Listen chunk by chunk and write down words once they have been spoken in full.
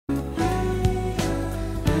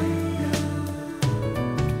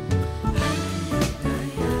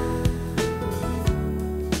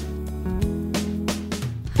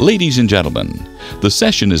Ladies and gentlemen, the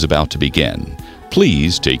session is about to begin.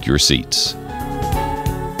 Please take your seats.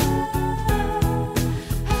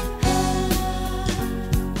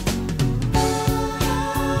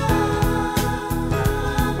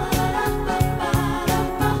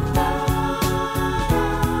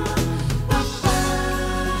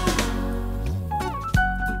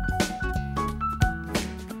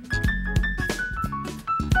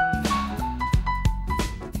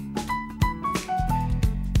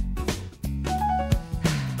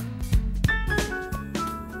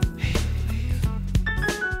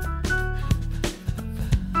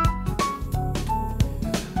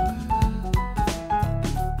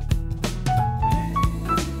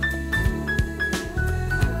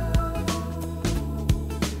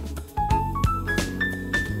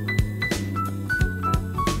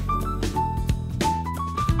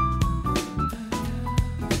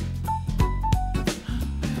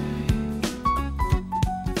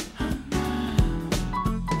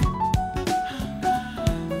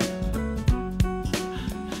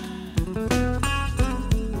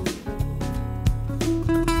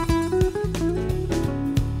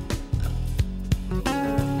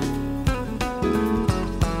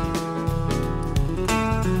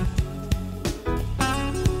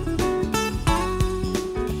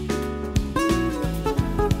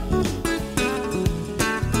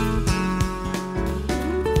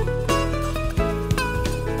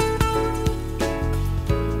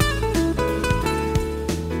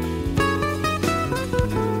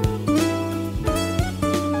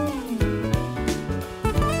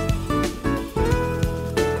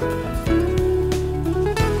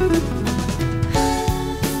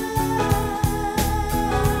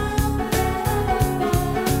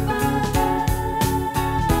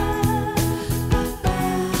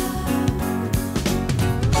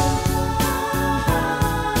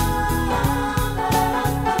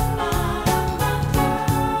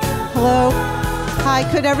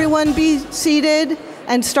 Could everyone be seated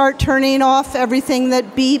and start turning off everything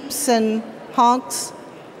that beeps and honks?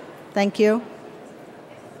 Thank you.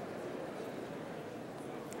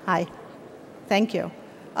 Hi. Thank you.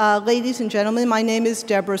 Ladies and gentlemen, my name is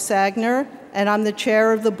Deborah Sagner, and I'm the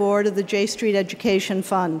chair of the board of the J Street Education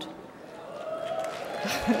Fund.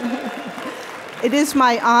 It is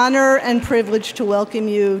my honor and privilege to welcome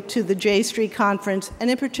you to the J Street Conference,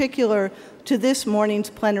 and in particular, to this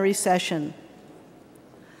morning's plenary session.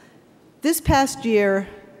 This past year,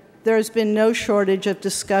 there has been no shortage of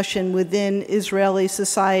discussion within Israeli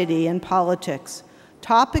society and politics.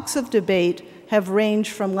 Topics of debate have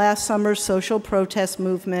ranged from last summer's social protest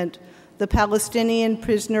movement, the Palestinian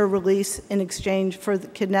prisoner release in exchange for the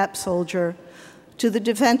kidnapped soldier, to the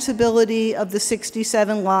defensibility of the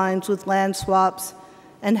 67 lines with land swaps,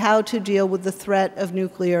 and how to deal with the threat of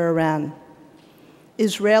nuclear Iran.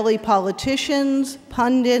 Israeli politicians,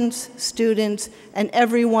 pundits, students, and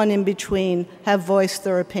everyone in between have voiced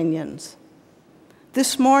their opinions.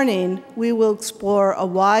 This morning, we will explore a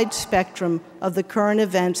wide spectrum of the current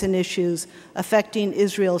events and issues affecting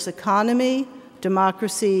Israel's economy,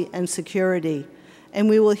 democracy, and security. And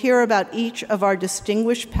we will hear about each of our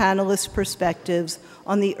distinguished panelists' perspectives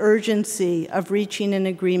on the urgency of reaching an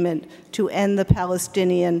agreement to end the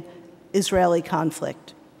Palestinian-Israeli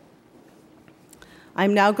conflict.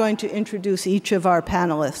 I'm now going to introduce each of our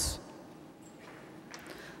panelists.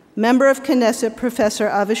 Member of Knesset, Professor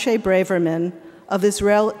Avishay Braverman of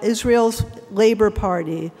Israel's Labor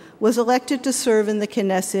Party was elected to serve in the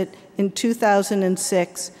Knesset in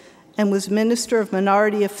 2006 and was Minister of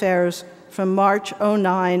Minority Affairs from March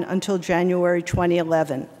 2009 until January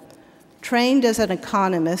 2011. Trained as an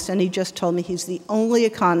economist, and he just told me he's the only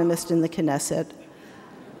economist in the Knesset,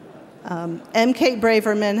 MK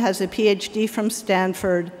Braverman has a PhD from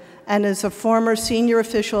Stanford and is a former senior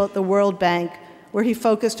official at the World Bank, where he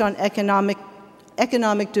focused on economic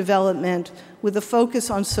development with a focus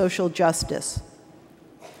on social justice.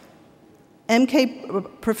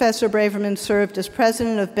 Professor Braverman served as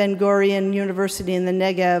president of Ben-Gurion University in the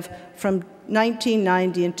Negev from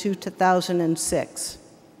 1990 to 2006.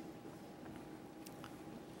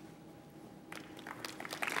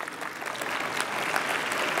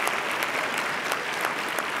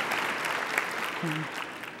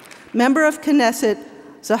 Member of Knesset,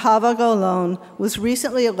 Zehava Galon was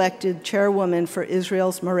recently elected chairwoman for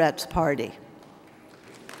Israel's Meretz Party.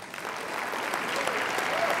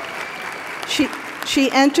 She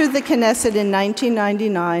entered the Knesset in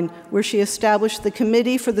 1999, where she established the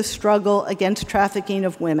Committee for the Struggle Against Trafficking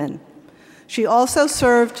of Women. She also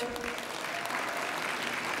served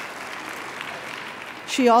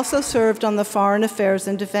on the Foreign Affairs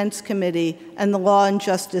and Defense Committee and the Law and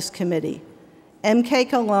Justice Committee. MK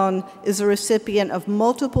Galon is a recipient of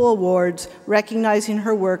multiple awards recognizing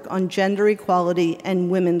her work on gender equality and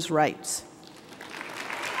women's rights.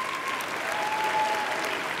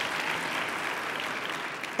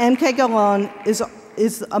 MK Galon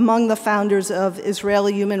is among the founders of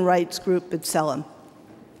Israeli human rights group B'Tselem.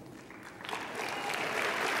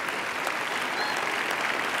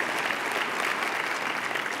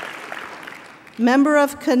 Member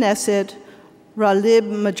of Knesset, Raleb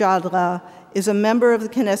Majadele is a member of the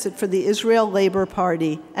Knesset for the Israel Labor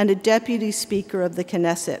Party and a deputy speaker of the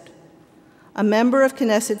Knesset. A member of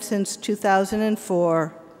Knesset since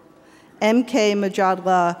 2004, MK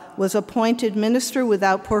Majadele was appointed Minister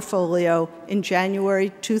without Portfolio in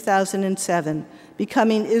January 2007,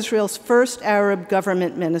 becoming Israel's first Arab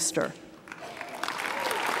government minister.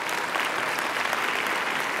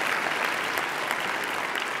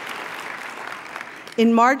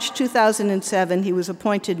 In March 2007, he was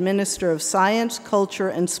appointed Minister of Science, Culture,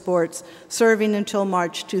 and Sports, serving until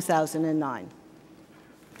March 2009.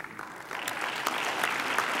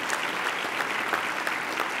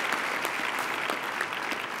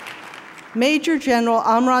 Major General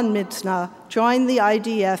Amram Mitzna joined the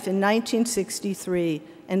IDF in 1963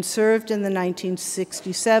 and served in the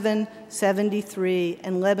 1967, 73,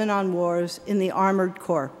 and Lebanon wars in the Armored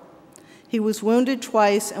Corps. He was wounded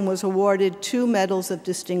twice and was awarded 2 Medals of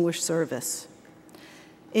Distinguished Service.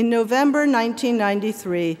 In November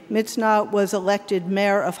 1993, Mitzna was elected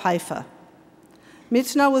mayor of Haifa.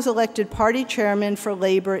 Mitzna was elected party chairman for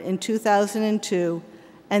Labor in 2002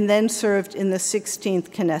 and then served in the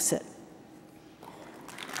 16th Knesset.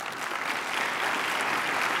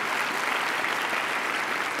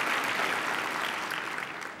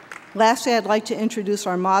 Lastly, I'd like to introduce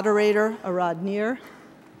our moderator, Arad Nir.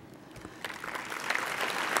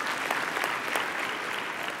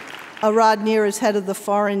 Arad Nir is head of the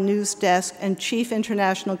Foreign News Desk and chief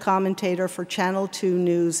international commentator for Channel 2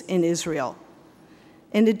 News in Israel.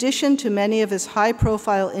 In addition to many of his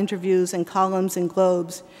high-profile interviews and columns in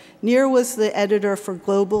Globes, Nir was the editor for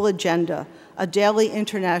Global Agenda, a daily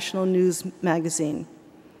international news magazine.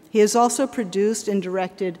 He has also produced and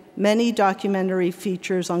directed many documentary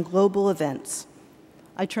features on global events.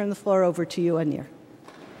 I turn the floor over to you, Nir.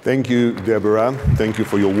 Thank you, Deborah. Thank you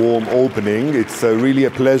for your warm opening. It's really a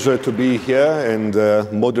pleasure to be here and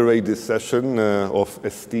moderate this session of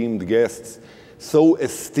esteemed guests. So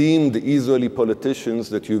esteemed Israeli politicians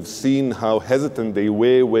that you've seen how hesitant they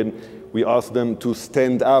were when we asked them to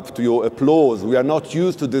stand up to your applause. We are not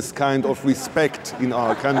used to this kind of respect in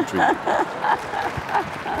our country.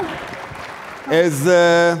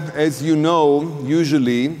 As you know,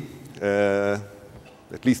 usually,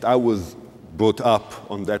 at least I was brought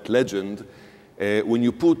up on that legend, when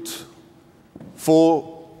you put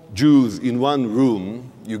 4 Jews in one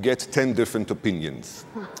room, you get 10 different opinions.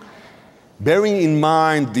 Bearing in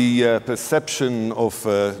mind the perception of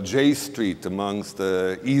J Street amongst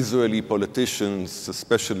Israeli politicians,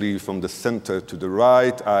 especially from the center to the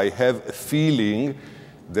right, I have a feeling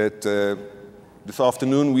that this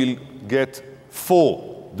afternoon we'll get 4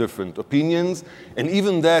 different opinions, and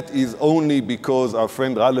even that is only because our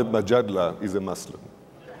friend Raleb Majadele is a Muslim.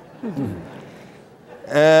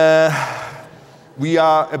 We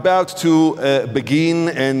are about to begin,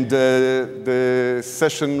 and the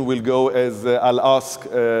session will go as I'll ask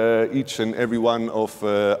each and every one of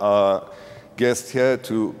our guests here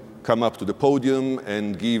to come up to the podium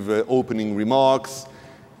and give opening remarks,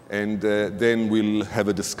 and then we'll have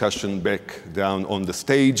a discussion back down on the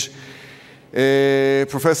stage.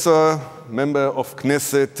 Professor, member of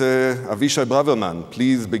Knesset, Avishay Braverman,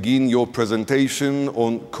 please begin your presentation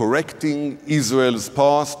on correcting Israel's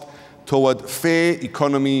past toward fair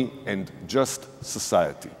economy and just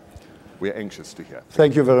society. We're anxious to hear.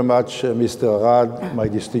 Thank you very much, Mr. Arad, my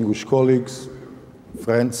distinguished colleagues,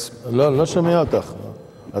 friends. לא שומע אותך.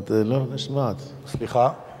 את לא נשמעת.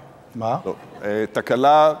 סליחה, מה?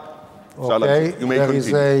 תקלה, Okay, you may there is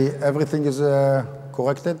continue. everything is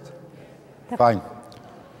corrected? Fine.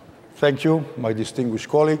 Thank you, my distinguished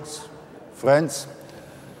colleagues, friends.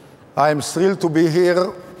 I am thrilled to be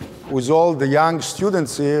here with all the young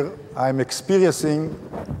students here. I'm experiencing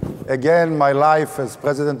again my life as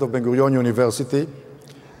president of Ben-Gurion University.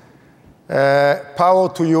 Power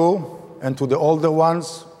to you and to the older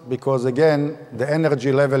ones, because again, the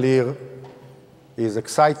energy level here is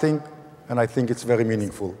exciting, and I think it's very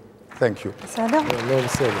meaningful. Thank you.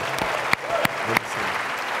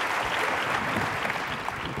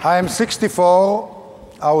 I am 64.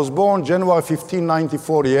 I was born January 15,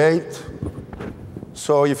 1948.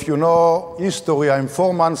 So if you know history, I'm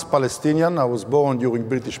 4 months Palestinian. I was born during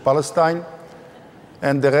British Palestine,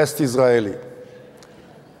 and the rest Israeli.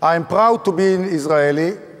 I'm proud to be an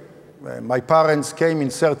Israeli. My parents came in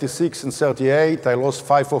 36 and 38. I lost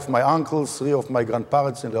 5 of my uncles, 3 of my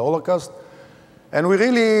grandparents in the Holocaust. And we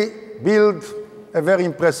really built a very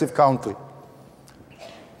impressive country.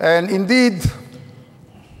 And indeed,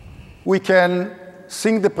 we can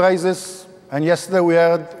sing the praises. And yesterday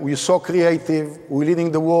we're so creative. We're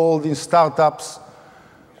leading the world in startups.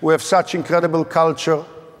 We have such incredible culture.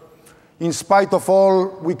 In spite of all,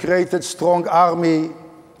 we created strong army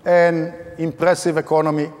and impressive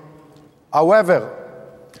economy. However,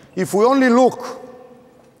 if we only look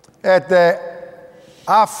at the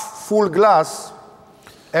half-full glass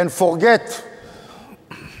and forget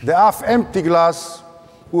the half-empty glass,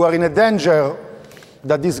 we are in a danger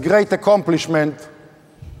that this great accomplishment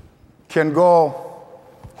can go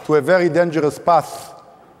to a very dangerous path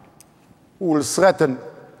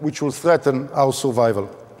which will threaten our survival.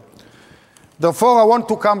 Therefore, I want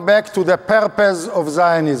to come back to the purpose of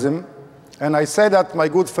Zionism. And I say that, my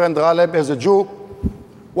good friend Raleb, as a Jew,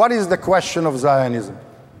 what is the question of Zionism?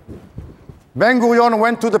 Ben-Gurion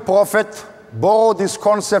went to the prophet, borrowed this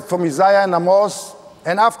concept from Isaiah and Amos,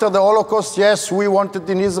 and after the Holocaust, yes, we wanted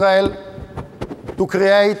in Israel to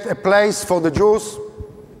create a place for the Jews.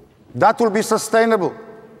 That will be sustainable,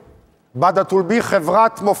 but that will be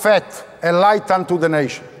Chevrat Mofet, a light unto the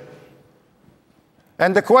nation.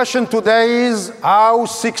 And the question today is how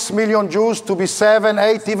 6 million Jews to be 7,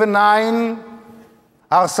 8, even 9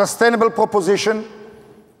 are a sustainable proposition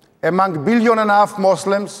among 1.5 billion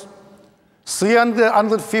Muslims,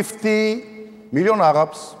 350 million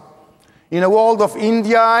Arabs, in a world of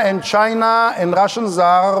India and China and Russian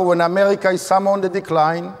Tsar, when America is somehow on the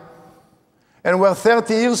decline, and where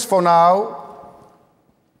 30 years from now,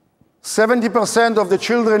 70% of the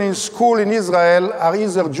children in school in Israel are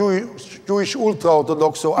either Jewish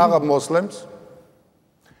ultra-Orthodox or Arab Muslims,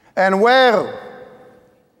 and where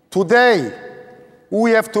today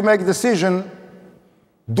we have to make a decision,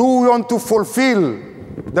 do we want to fulfill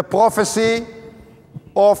the prophecy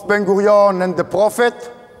of Ben-Gurion and the prophet,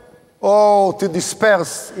 or to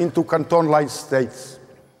disperse into canton-like states?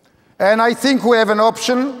 And I think we have an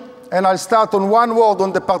option, and I'll start on one word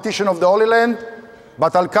on the partition of the Holy Land,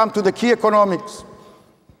 but I'll come to the key economics,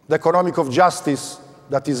 the economic of justice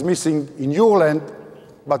that is missing in your land,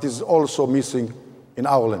 but is also missing in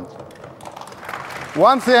our land.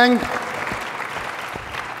 One thing,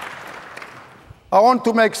 I want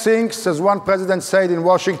to make things, as one president said in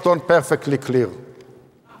Washington, perfectly clear.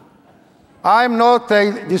 I'm not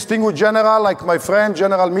a distinguished general like my friend,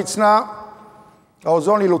 General Mitzna. I was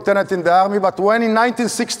only lieutenant in the army, but when in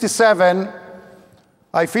 1967,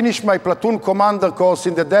 I finished my platoon commander course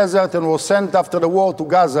in the desert and was sent after the war to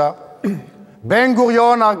Gaza,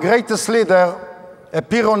 Ben-Gurion, our greatest leader,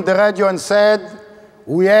 appeared on the radio and said,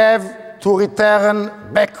 we have to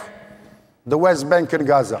return back the West Bank and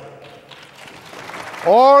Gaza.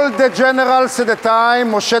 All the generals at the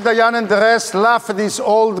time, Moshe Dayan and the rest, laughed at this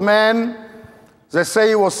old man. They say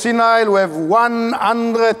he was senile. We have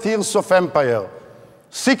 100 years of empire.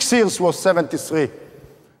 6 years was 73.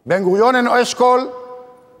 Ben-Gurion and Eshkol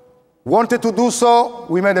wanted to do so.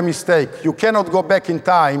 We made a mistake. You cannot go back in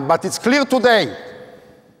time. But it's clear today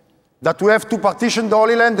that we have to partition the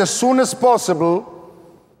Holy Land as soon as possible,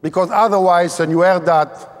 because otherwise, and you heard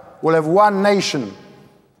that, we'll have one nation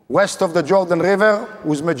west of the Jordan River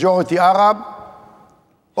with majority Arab,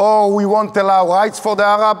 or we won't allow rights for the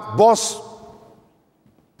Arab. Both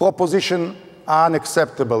propositions are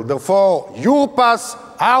unacceptable. Therefore, your pass,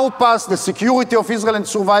 our pass, the security of Israel and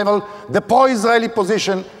survival, the pro-Israeli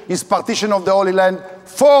position is partition of the Holy Land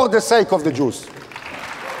for the sake of the Jews.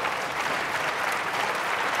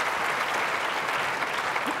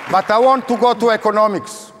 But I want to go to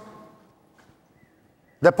economics.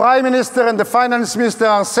 The Prime Minister and the Finance Minister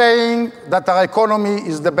are saying that our economy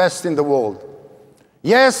is the best in the world.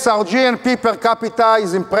 Yes, our GNP per capita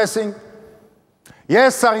is impressive.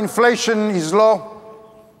 Yes, our inflation is low.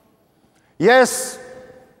 Yes,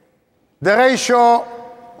 the ratio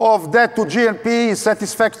of debt to GNP is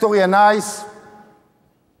satisfactory and nice.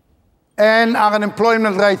 And our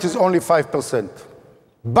unemployment rate is only 5%.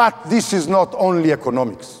 But this is not only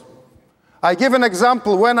economics. I give an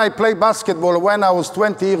example. When I played basketball when I was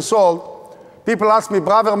 20 years old, people ask me,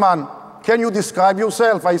 Braverman, can you describe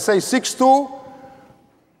yourself? I say 6'2"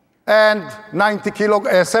 and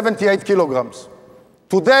 78 kilograms.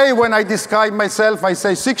 Today, when I describe myself, I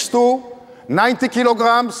say 6'2", 90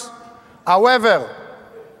 kilograms. However,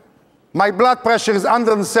 my blood pressure is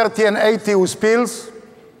 130 and 80 with pills.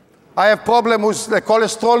 I have problem with the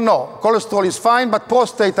cholesterol. No, cholesterol is fine, but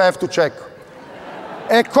prostate I have to check.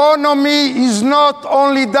 Economy is not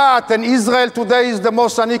only that, and Israel today is the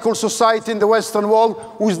most unequal society in the Western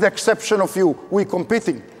world, with the exception of you. We're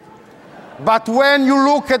competing. But when you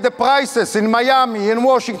look at the prices in Miami, in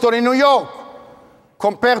Washington, in New York,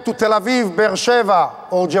 compared to Tel Aviv, Beersheba,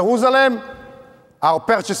 or Jerusalem, our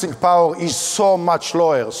purchasing power is so much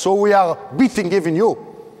lower. So we are beating even you.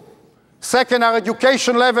 Second, our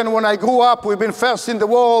education level. When I grew up, we've been first in the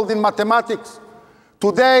world in mathematics.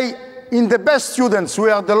 Today, in the best students, we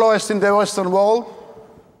are the lowest in the Western world.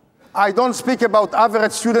 I don't speak about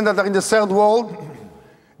average students that are in the third world.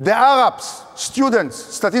 The Arabs, students,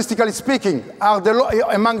 statistically speaking, are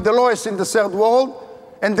among the lowest in the third world.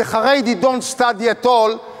 And the Haredi don't study at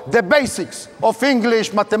all the basics of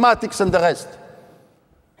English, mathematics, and the rest.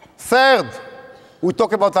 Third, we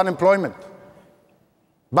talk about unemployment.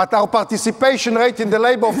 But our participation rate in the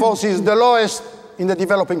labor force is the lowest in the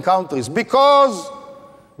developing countries because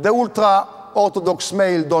the ultra-Orthodox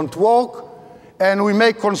male don't work, and we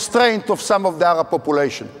make constraint of some of the Arab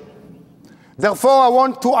population. Therefore, I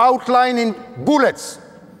want to outline in bullets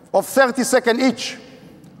of 30 seconds each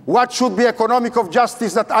what should be economic of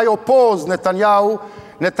justice that I oppose Netanyahu.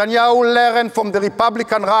 Netanyahu learned from the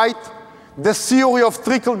Republican right the theory of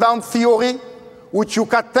trickle-down theory, which you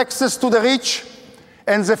cut taxes to the rich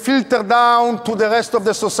and they filter down to the rest of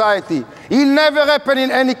the society. It never happened in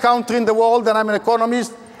any country in the world, and I'm an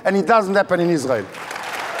economist, and it doesn't happen in Israel.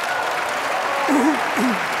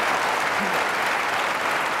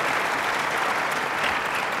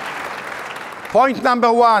 Point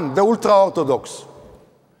number one, the ultra-Orthodox.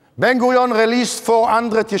 Ben-Gurion released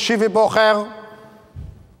 400 yeshivi bocher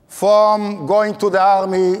from going to the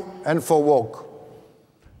army and for work.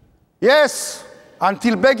 Yes,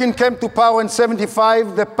 until Begin came to power in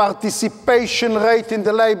 1975, the participation rate in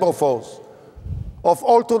the labor force of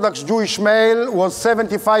Orthodox Jewish male was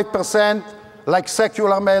 75%, like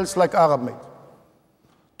secular males, like Arab males.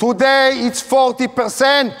 Today, it's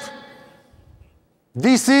 40%.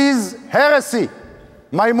 This is heresy.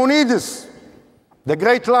 Maimonides, the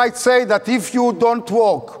great light, say that if you don't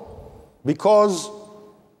work because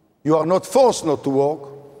you are not forced not to work,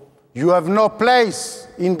 you have no place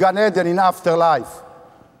in Gan Eden, in afterlife.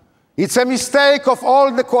 It's a mistake of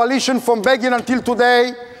all the coalition from Begin until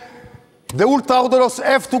today. The ultra-Orthodox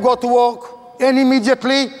have to go to work, and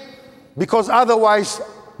immediately, because otherwise,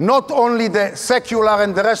 not only the secular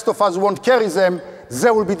and the rest of us won't carry them, they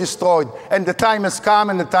will be destroyed. And the time has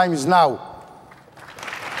come, and the time is now.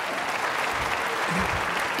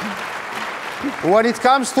 When it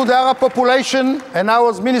comes to the Arab population, and I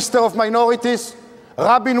was Minister of Minorities,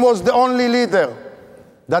 Rabin was the only leader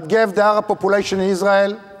that gave the Arab population in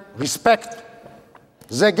Israel respect.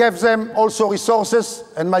 They gave them also resources,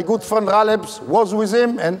 and my good friend Raleb was with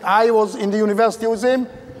him, and I was in the university with him,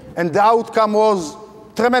 and the outcome was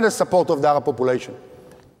tremendous support of the Arab population.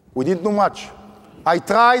 We didn't do much. I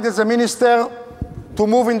tried as a minister to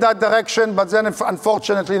move in that direction, but then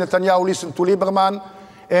unfortunately Netanyahu listened to Lieberman,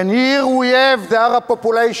 and here we have the Arab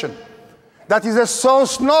population that is a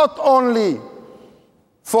source not only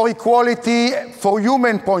for equality, for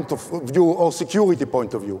human point of view or security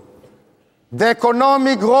point of view. The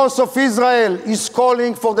economic growth of Israel is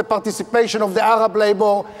calling for the participation of the Arab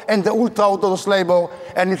labor and the ultra-Orthodox labor,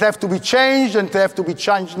 and it has to be changed, and it has to be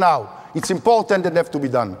changed now. It's important and it has to be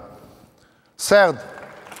done. Third,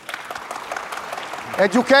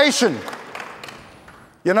 education.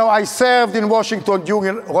 You know, I served in Washington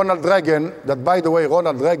during Ronald Reagan, that, by the way,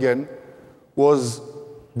 Ronald Reagan was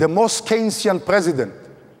the most Keynesian president.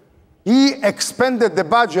 He expanded the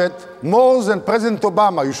budget more than President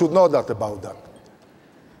Obama. You should know that about that.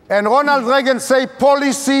 And Ronald Reagan said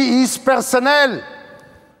policy is personnel.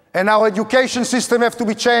 And our education system has to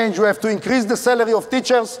be changed. We have to increase the salary of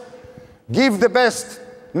teachers, give the best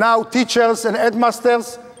now teachers and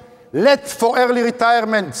headmasters, let for early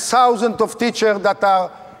retirement thousands of teachers that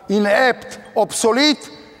are inept, obsolete,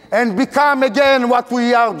 and become again what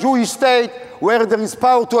we are, Jewish state, where there is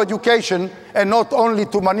power to education and not only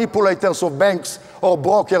to manipulators of banks or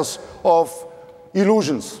brokers of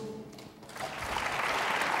illusions.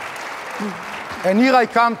 And here I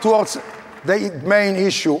come towards the main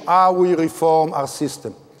issue, how we reform our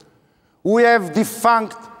system. We have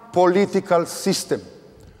defunct political system.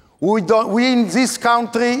 We in this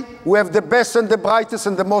country, we have the best and the brightest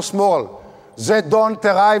and the most moral. They don't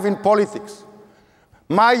arrive in politics.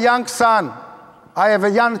 My young son, I have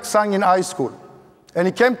a young son in high school, and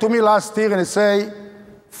he came to me last year and he said,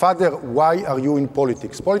 Father, why are you in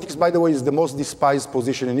politics? Politics, by the way, is the most despised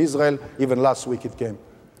position in Israel. Even last week it came.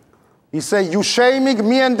 He said, you're shaming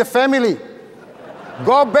me and the family.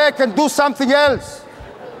 Go back and do something else.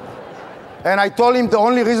 And I told him the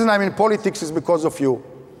only reason I'm in politics is because of you.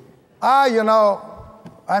 You know,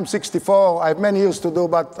 I'm 64, I have many years to do,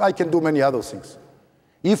 but I can do many other things.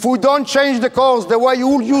 If we don't change the course, the way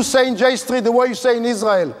you say in J Street, the way you say in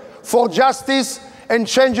Israel, for justice and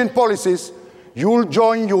change in policies, you'll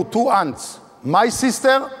join your two aunts. My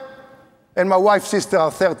sister and my wife's sister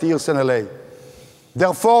are 30 years in LA.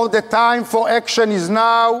 Therefore, the time for action is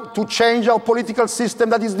now to change our political system.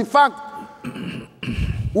 That is the fact.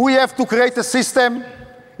 We have to create a system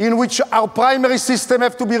in which our primary system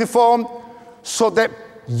have to be reformed so that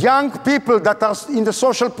young people that are in the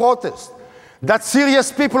social protest, that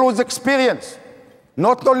serious people with experience,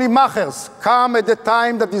 not only machers, come at the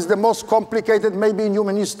time that is the most complicated maybe in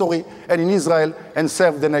human history and in Israel and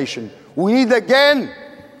serve the nation. We need again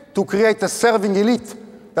to create a serving elite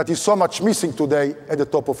that is so much missing today at the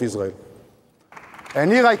top of Israel.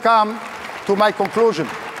 And here I come to my conclusion.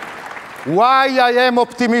 Why I am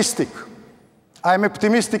optimistic? I am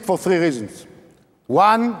optimistic for three reasons.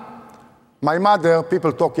 One, my mother,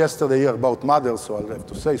 people talked yesterday here about mothers, so I'll have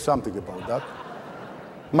to say something about that.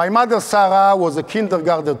 My mother, Sarah, was a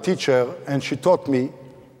kindergarten teacher, and she taught me,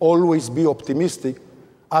 always be optimistic,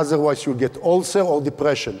 otherwise you'll get ulcer or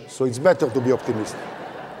depression, so it's better to be optimistic.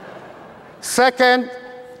 Second,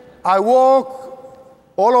 I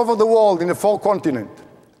walk all over the world in the 4 continents.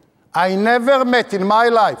 I never met in my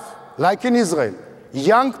life, like in Israel,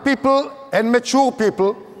 young people and mature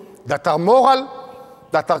people that are moral,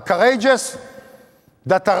 that are courageous,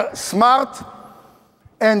 that are smart,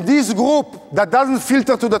 and this group that doesn't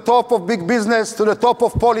filter to the top of big business, to the top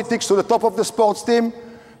of politics, to the top of the sports team,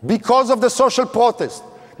 because of the social protest,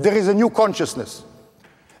 there is a new consciousness.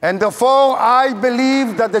 And therefore, I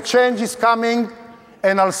believe that the change is coming,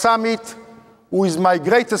 and Al Samit, who is my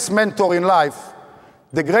greatest mentor in life,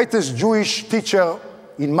 the greatest Jewish teacher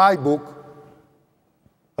in my book,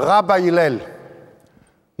 Rabbi Hillel.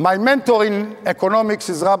 My mentor in economics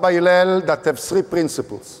is Rabbi Hillel that have 3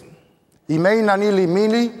 principles. אם אין אני לי מי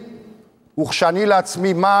לי, וכשאני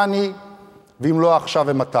לעצמי מה אני, ואם לא עכשיו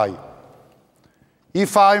ומתי.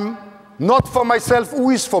 If I'm not for myself, who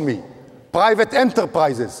is for me? Private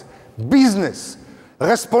enterprises, business,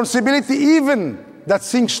 responsibility, even that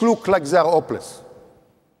things look like they are hopeless.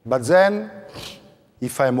 But then,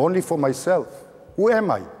 if I'm only for myself, who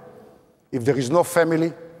am I? If there is no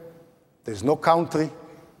family, there's no country,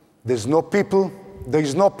 there's no people, there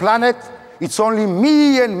is no planet, it's only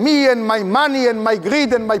me and my money and my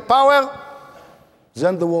greed and my power,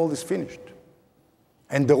 then the world is finished.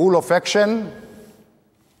 And the rule of action,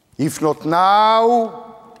 if not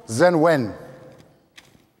now, then when?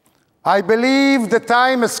 I believe the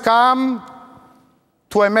time has come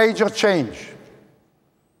to a major change.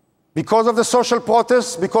 Because of the social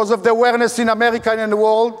protests, because of the awareness in America and in the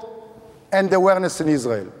world, and the awareness in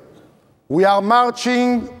Israel. We are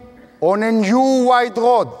marching on a new wide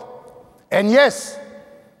road. And yes,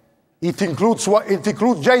 it includes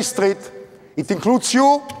J Street, it includes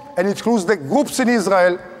you, and it includes the groups in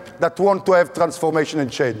Israel that want to have transformation and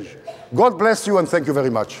change. God bless you, and thank you very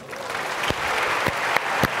much.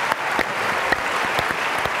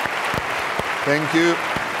 Thank you.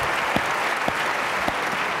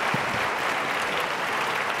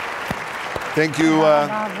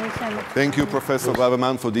 Thank you, Professor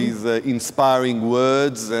Braverman, for these inspiring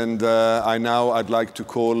words. And I'd like to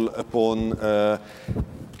call upon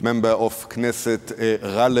member of Knesset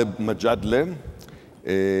Raleb Majadele,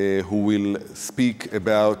 who will speak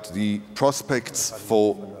about the prospects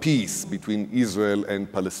for peace between Israel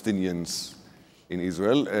and Palestinians in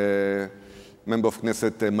Israel. Member of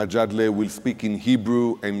Knesset Majadele will speak in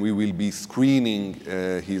Hebrew, and we will be screening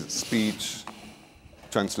his speech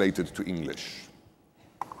translated to English.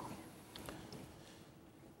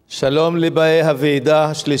 שלום לבאי הוועידה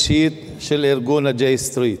השלישית של ארגון הג'יי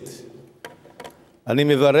סטריט. אני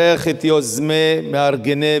מברך את יוזמי,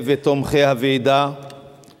 מארגני ותומכי הוועידה.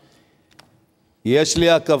 יש לי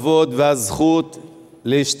הכבוד והזכות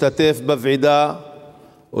להשתתף בוועידה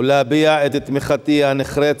ולהביע את תמיכתי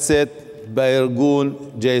הנחרצת בארגון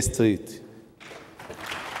ג'יי סטריט.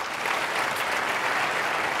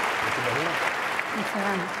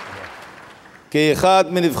 כאחד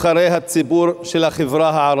מנבחרי הציבור של החברה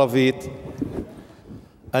הערבית,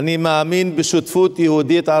 אני מאמין בשותפות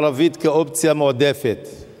יהודית-ערבית כאופציה מועדפת,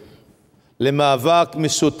 למאבק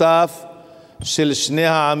משותף של שני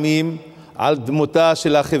העמים על דמותה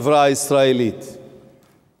של החברה הישראלית.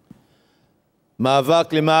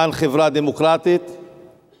 מאבק למען חברה דמוקרטית,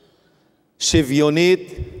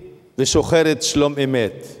 שוויונית ושוחרת שלום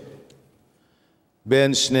אמת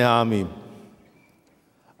בין שני העמים.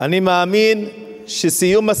 אני מאמין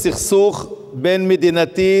שסיום הסכסוך בין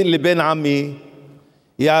מדינתי לבין עמי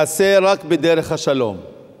יעשה רק בדרך השלום,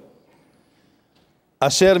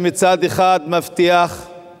 אשר מצד אחד מבטיח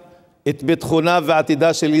את ביטחונה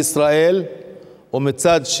ועתידה של ישראל,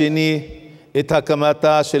 ומצד שני את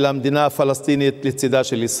הקמתה של המדינה הפלסטינית לצידה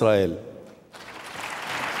של ישראל.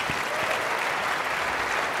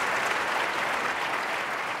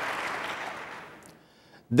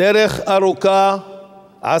 דרך ארוכה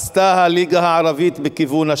עשתה הליגה הערבית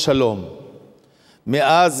בכיוון השלום.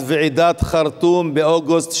 מאז ועידת חרטום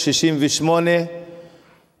באוגוסט 68,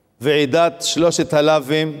 ועידת שלושת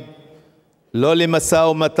הלאווים, לא למשא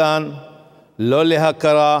ומתן, לא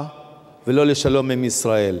להכרה ולא לשלום עם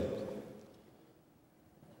ישראל.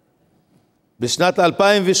 בשנת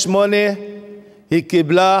 2008 היא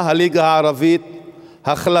קיבלה הליגה הערבית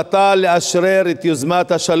החלטה לאשרר את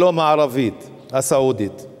יוזמת השלום הערבית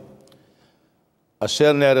הסעודית,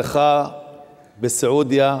 אשר נערכה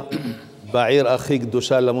בסעודיה, בעיר הכי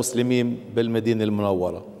קדושה למוסלמים, באל-מדינה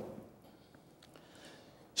אל-מנוורה,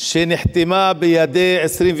 שנחתמה בידי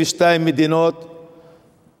 22 מדינות,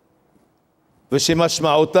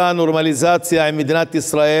 ושמשמעותה נורמליזציה עם מדינת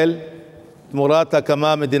ישראל תמורת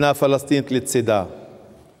הקמה מדינה פלסטינית לצידה.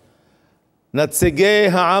 נציגי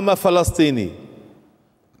העם הפלסטיני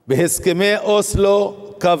בהסכמי אוסלו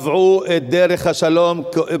קבעו את דרך השלום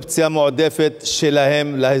כאופציה מועדפת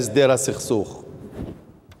שלהם להסדר הסכסוך.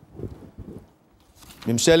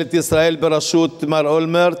 ממשלת ישראל בראשות מר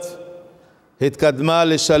אולמרט התקדמה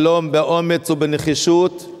לשלום באומץ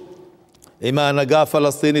ובנחישות עם ההנהגה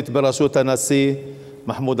הפלסטינית בראשות הנשיא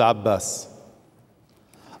מחמוד עבאס.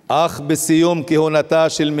 אך בסיום כהונתה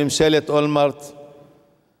של ממשלת אולמרט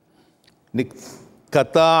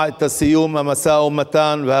קטע את הסיום המשא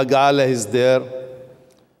ומתן והגעה להסדר,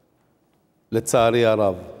 לצערי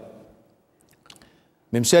הרב.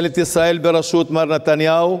 ממשלת ישראל בראשות מר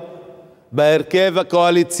נתניהו בהרכב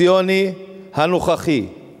הקואליציוני הנוכחי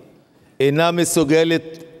אינה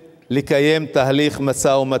מסוגלת לקיים תהליך משא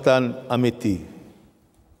ומתן אמיתי.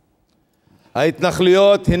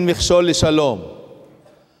 ההתנחלויות הן מכשול לשלום,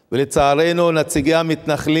 ולצערנו נציגי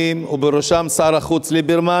המתנחלים ובראשם שר החוץ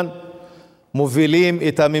ליברמן מובילים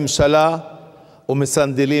את הממשלה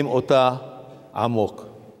ומסנדלים אותה עמוק.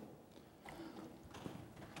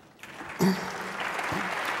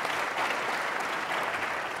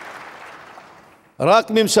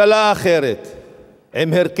 רק ממשלה אחרת,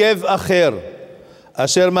 עם הרכב אחר,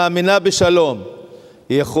 אשר מאמינה בשלום,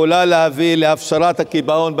 יכולה להביא להפשרת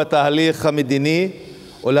הקיבעון בתהליך המדיני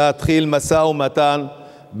ולהתחיל משא ומתן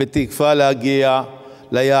בתקווה להגיע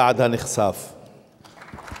ליעד הנחשף.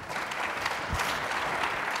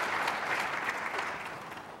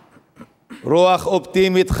 רוח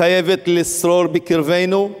אופטימית חייבת לשרור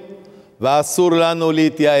בקרבנו, ואסור לנו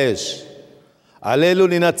להתייאש. עלינו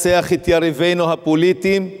לנצח את יריבינו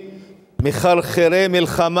הפוליטיים, מחרחרי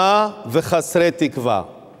מלחמה וחסרי תקווה.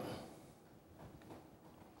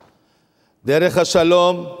 דרך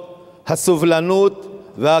השלום, הסובלנות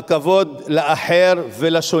והכבוד לאחר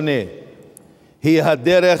ולשונה היא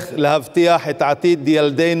הדרך להבטיח את עתיד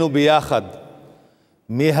ילדינו ביחד.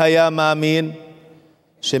 מי היה מאמין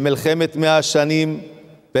שמלחמת 100 השנים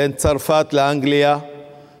בין צרפת לאנגליה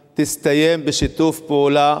תסתיים בשיתוף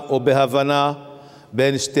פעולה ובהבנה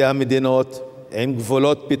בין שתי המדינות, עם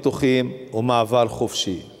גבולות פיתוחים ומעבר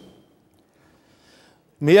חופשי.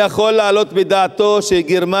 מי יכול לעלות בדעתו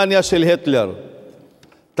שגרמניה של היטלר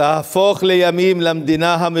תהפוך לימים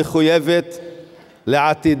למדינה המחויבת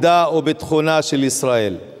לעתידה וביטחונה של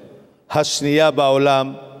ישראל, השנייה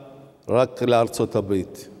בעולם רק לארצות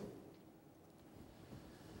הברית?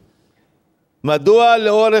 מדוע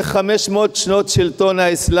לאורך 500 שנות שלטון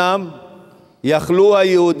האסלאם יכלו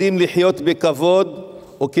היהודים לחיות בכבוד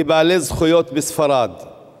וכבעלי זכויות בספרד?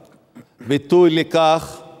 ביטוי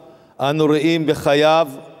לכך אנו רואים בחייו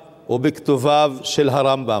ובכתוביו של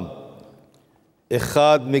הרמב"ם,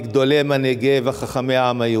 אחד מגדולי מנהיגי וחכמי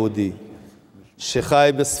העם היהודי,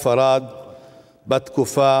 שחי בספרד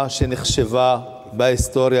בתקופה שנחשבה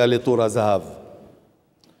בהיסטוריה לתור הזהב.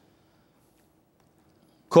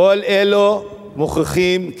 כל אלו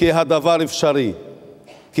מוכיחים כי הדבר אפשרי,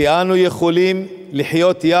 כי אנו יכולים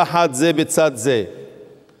לחיות יחד זה בצד זה,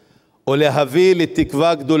 ולהביא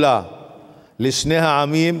לתקווה גדולה לשני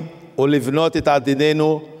העמים, ולבנות את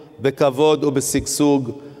עתידנו בכבוד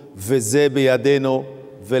ובשגשוג, וזה בידינו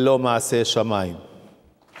ולא מעשה שמיים.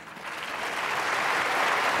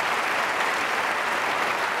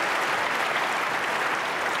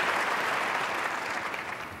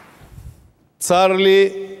 צר לי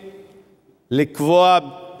לקבוע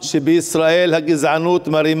שבישראל הגזענות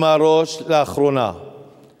מרימה ראש לאחרונה,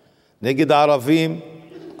 נגד הערבים,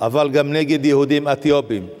 אבל גם נגד יהודים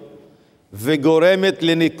אתיופים, וגורמת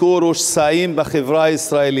לניכור ושסעים בחברה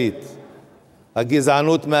הישראלית.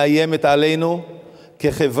 הגזענות מאיימת עלינו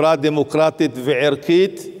כחברה דמוקרטית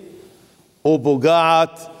וערכית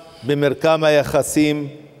ופוגעת במרקם היחסים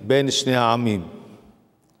בין שני העמים.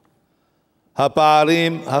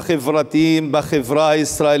 הפערים החברתיים בחברה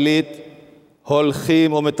הישראלית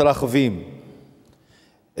הולכים ומתרחבים.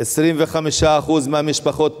 25%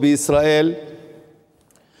 מהמשפחות בישראל,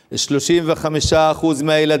 35%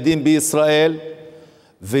 מהילדים בישראל,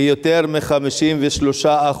 ויותר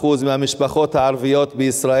מ-53% מהמשפחות הערביות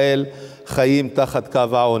בישראל חיים תחת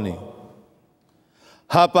קו העוני.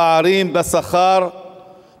 הפערים בשכר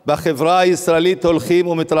בחברה הישראלית הולכים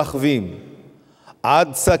ומתרחבים,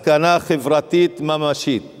 עד סכנה חברתית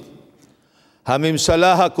ממשית.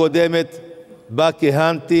 הממשלה הקודמת בה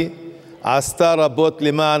כיהנתי עשתה רבות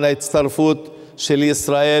למען ההצטרפות של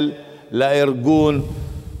ישראל לארגון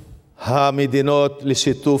המדינות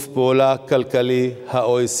לשיתוף פעולה כלכלי,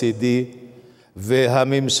 ה-OECD,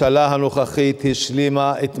 והממשלה הנוכחית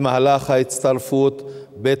השלימה את מהלך ההצטרפות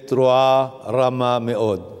בתרועה רמה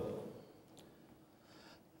מאוד.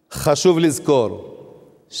 חשוב לזכור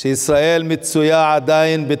שישראל מצויה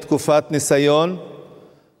עדיין בתקופת ניסיון,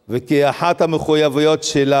 וכי אחת המחויבויות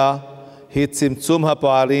שלה היא צמצום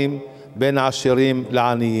הפערים בין עשירים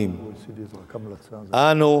לעניים.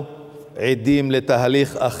 אנו עדים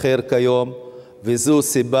לתהליך אחר כיום, וזו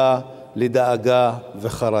סיבה לדאגה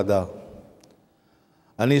וחרדה.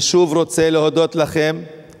 אני שוב רוצה להודות לכם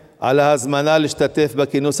על ההזמנה להשתתף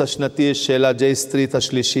בכינוס השנתי של ה-J Street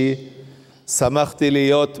השלישי. שמחתי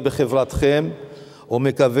להיות בחברתכם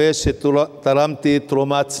ומקווה שתרמתי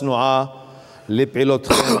תרומה צנועה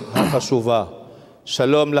לפעילותכם החשובה.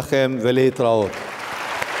 שלום לכם ולהתראות.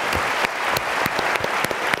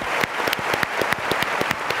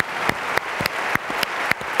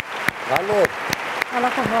 רלב. כל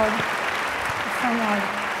הכבוד. יפה מאוד.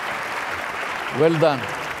 Well done.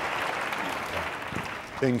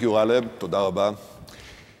 Thank you, Raleb. תודה רבה.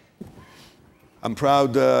 I'm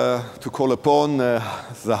proud to call upon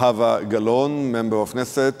Zehava Galon, member of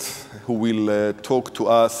Knesset, who will talk to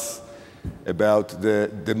us about the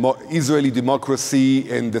Israeli democracy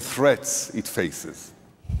and the threats it faces.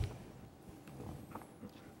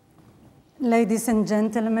 Ladies and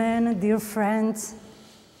gentlemen, dear friends,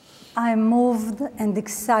 I'm moved and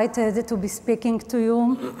excited to be speaking to you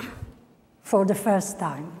for the first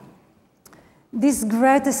time. This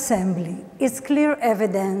great assembly is clear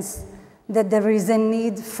evidence that there is a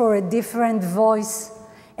need for a different voice,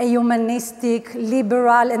 a humanistic,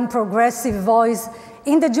 liberal, and progressive voice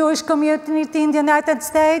in the Jewish community in the United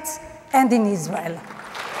States and in Israel.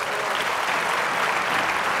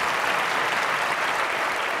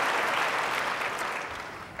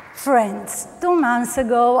 Friends, 2 months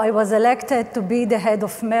ago, I was elected to be the head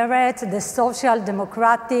of Meretz, the social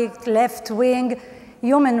democratic, left-wing,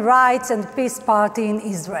 human rights and peace party in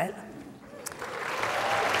Israel.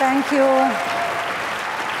 Thank you.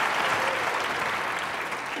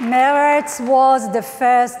 Meretz was the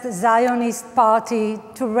first Zionist party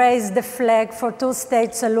to raise the flag for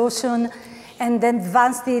two-state solution and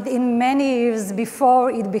advanced it in many years before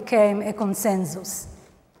it became a consensus.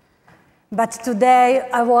 But today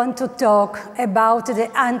I want to talk about the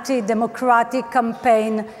anti-democratic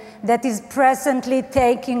campaign that is presently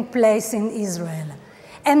taking place in Israel.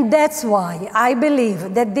 And that's why I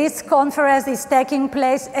believe that this conference is taking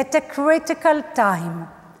place at a critical time.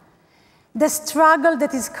 The struggle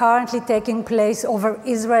that is currently taking place over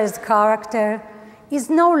Israel's character is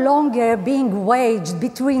no longer being waged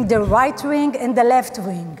between the right wing and the left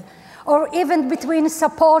wing, or even between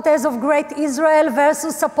supporters of Great Israel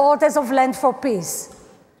versus supporters of Land for Peace.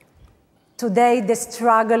 Today, the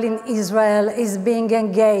struggle in Israel is being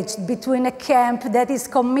engaged between a camp that is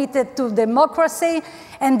committed to democracy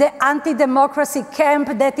and the anti-democracy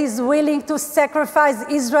camp that is willing to sacrifice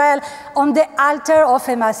Israel on the altar of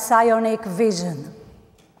a messianic vision.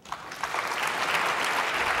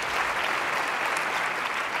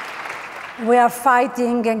 We are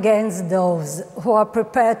fighting against those who are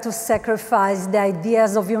prepared to sacrifice the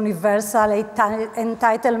ideas of universal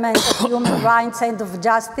entitlement of human rights and of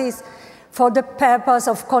justice for the purpose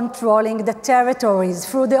of controlling the territories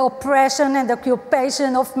through the oppression and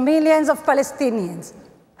occupation of millions of Palestinians.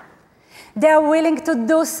 They are willing to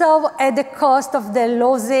do so at the cost of the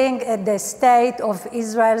losing the state of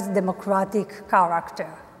Israel's democratic character.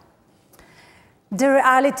 The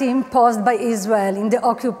reality imposed by Israel in the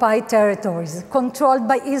occupied territories, controlled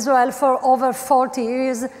by Israel for over 40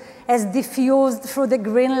 years, has diffused through the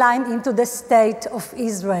Green Line into the state of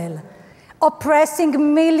Israel,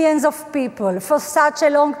 Oppressing millions of people for such a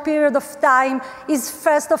long period of time is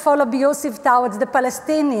first of all abusive towards the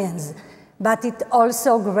Palestinians, but it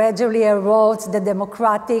also gradually erodes the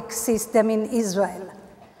democratic system in Israel.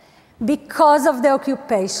 Because of the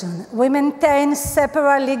occupation, we maintain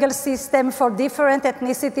separate legal systems for different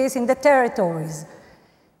ethnicities in the territories.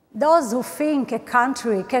 Those who think a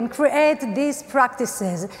country can create these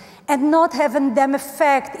practices and not having them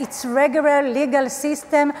affect its regular legal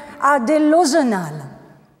system are delusional.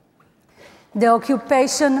 The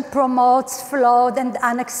occupation promotes flawed and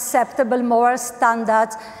unacceptable moral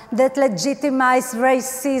standards that legitimize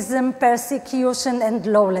racism, persecution, and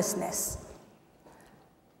lawlessness.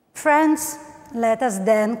 Friends, let us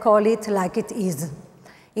then call it like it is.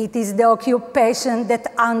 It is the occupation that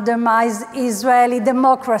undermines Israeli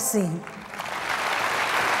democracy.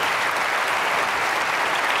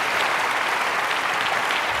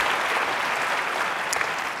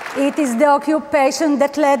 It is the occupation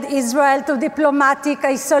that led Israel to diplomatic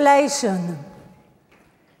isolation.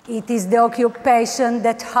 It is the occupation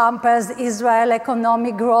that hampers Israel's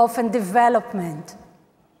economic growth and development.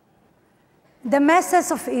 The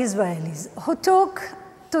masses of Israelis who took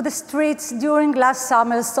to the streets during last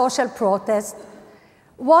summer's social protest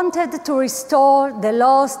wanted to restore the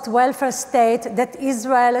lost welfare state that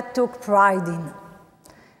Israel took pride in.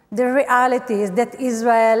 The reality is that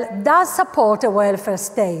Israel does support a welfare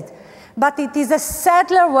state, but it is a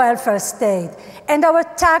settler welfare state, and our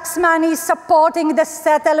tax money is supporting the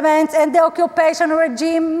settlements and the occupation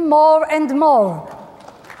regime more and more.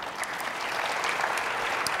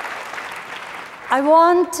 I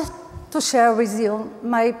want to share with you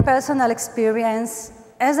my personal experience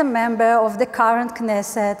as a member of the current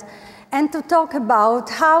Knesset and to talk about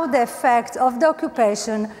how the effects of the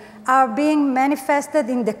occupation are being manifested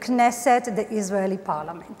in the Knesset, the Israeli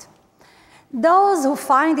parliament. Those who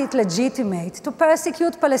find it legitimate to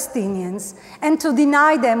persecute Palestinians and to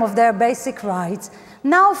deny them of their basic rights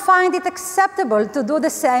now find it acceptable to do the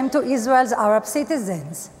same to Israel's Arab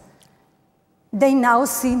citizens. They now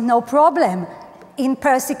see no problem in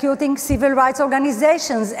persecuting civil rights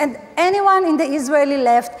organizations and anyone in the Israeli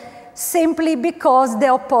left simply because they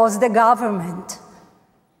oppose the government.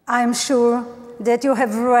 I'm sure that you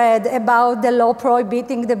have read about the law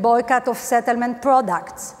prohibiting the boycott of settlement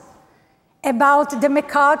products, about the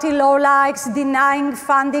McCarthy law likes denying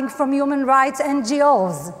funding from human rights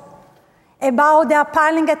NGOs, about the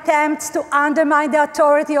appalling attempts to undermine the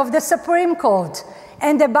authority of the Supreme Court,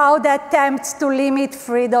 and about the attempts to limit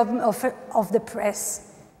freedom of the press.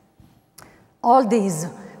 All these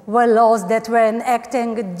were laws that were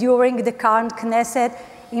enacted during the current Knesset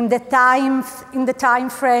in the time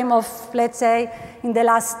frame of, let's say, in the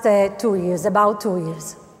last 2 years, about 2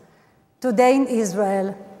 years. Today in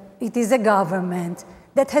Israel, it is a government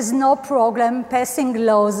that has no problem passing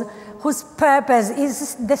laws whose purpose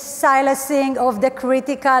is the silencing of the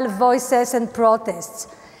critical voices and protests.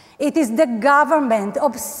 It is the government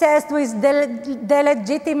obsessed with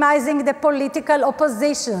delegitimizing the political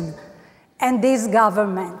opposition. And this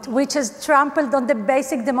government, which has trampled on the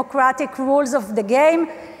basic democratic rules of the game,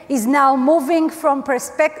 is now moving from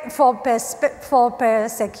persecuting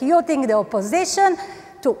the opposition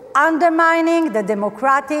to undermining the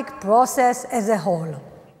democratic process as a whole.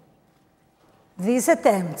 These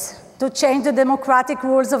attempts to change the democratic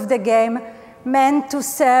rules of the game meant to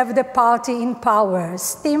serve the party in power,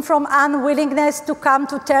 stem from unwillingness to come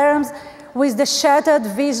to terms with the shattered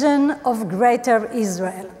vision of greater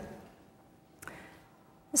Israel.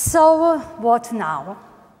 So what now?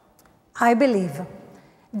 I believe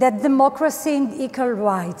that democracy and equal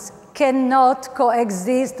rights cannot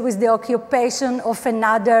coexist with the occupation of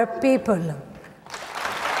another people.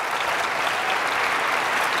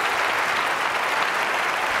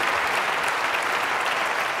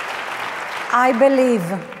 I believe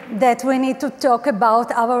that we need to talk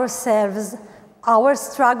about ourselves, our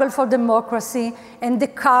struggle for democracy, and the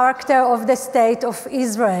character of the state of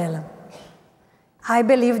Israel. I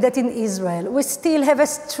believe that in Israel, we still have a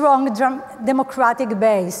strong democratic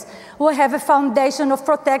base. We have a foundation of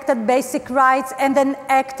protected basic rights and an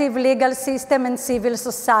active legal system and civil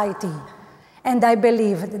society. And I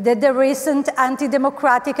believe that the recent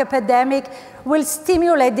anti-democratic epidemic will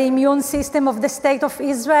stimulate the immune system of the state of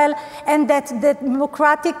Israel, and that the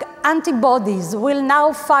democratic antibodies will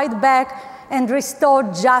now fight back and restore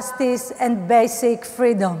justice and basic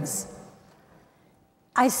freedoms.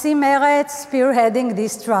 I see Meretz spearheading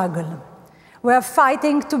this struggle. We are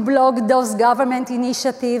fighting to block those government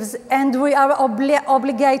initiatives, and we are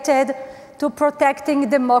obligated to protecting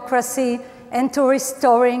democracy and to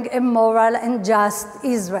restoring a moral and just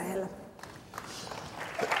Israel.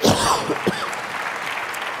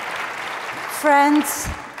 Friends,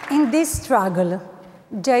 in this struggle,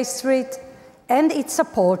 J Street and its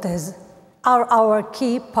supporters are our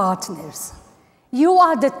key partners. You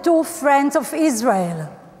are the true friends of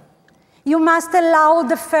Israel. You must allow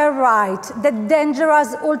the far right, the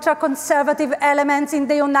dangerous ultra-conservative elements in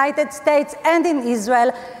the United States and in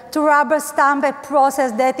Israel to rubber stamp a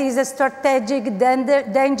process that is a strategic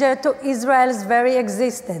danger to Israel's very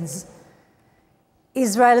existence.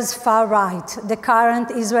 Israel's far right, the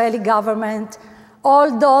current Israeli government,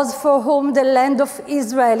 all those for whom the land of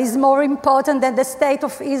Israel is more important than the state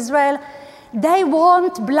of Israel, they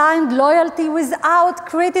want blind loyalty without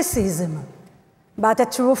criticism. But a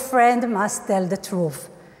true friend must tell the truth.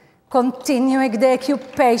 Continuing the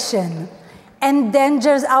occupation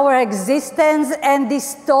endangers our existence and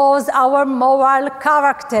distorts our moral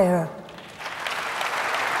character.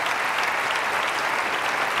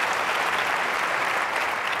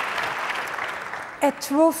 A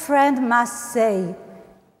true friend must say,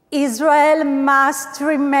 Israel must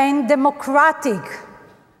remain democratic.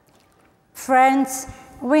 Friends,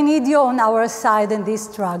 we need you on our side in this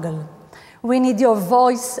struggle. We need your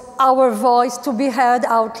voice, our voice, to be heard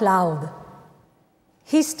out loud.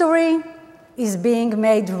 History is being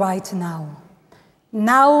made right now.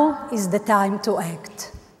 Now is the time to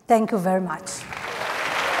act. Thank you very much.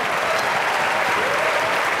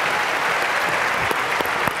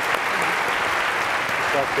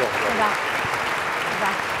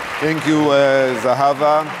 Thank you,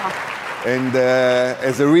 Zehava. And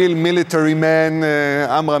as a real military man,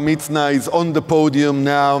 Amram Mitzna is on the podium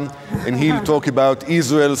now, and he'll talk about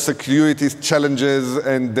Israel's security challenges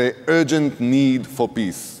and the urgent need for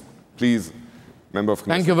peace. Please, Member of Knesset.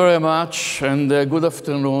 Thank you very much, and good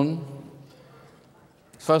afternoon.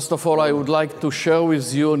 First of all, I would like to share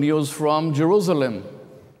with you news from Jerusalem,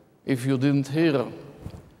 if you didn't hear.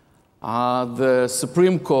 The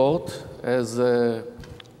Supreme Court, as a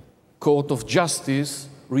court of justice,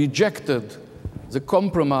 rejected the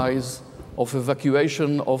compromise of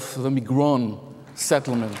evacuation of the Migron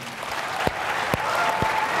settlement.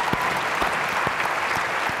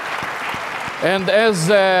 And as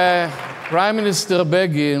Prime Minister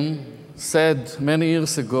Begin said many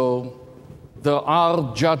years ago, there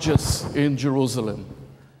are judges in Jerusalem.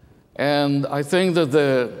 And I think that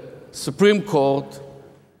the Supreme Court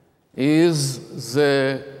is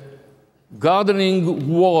the gardening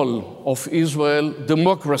wall of Israel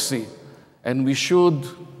democracy, and we should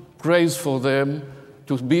praise for them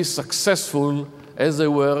to be successful as they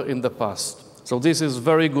were in the past. So this is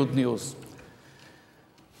very good news.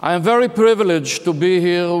 I am very privileged to be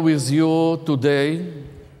here with you today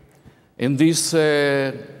in this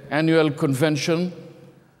annual convention.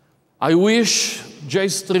 I wish J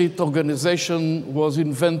Street organization was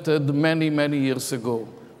invented many, many years ago.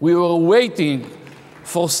 We were waiting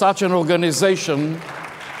for such an organization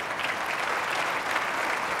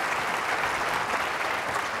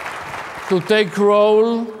to take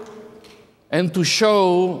role and to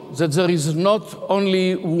show that there is not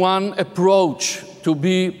only one approach to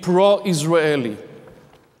be pro-Israeli.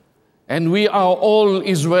 And we are all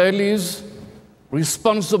Israelis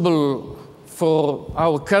responsible for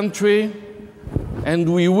our country,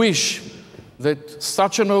 and we wish that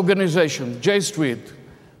such an organization, J Street,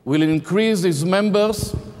 will increase its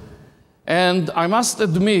members. And I must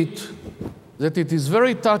admit that it is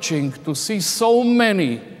very touching to see so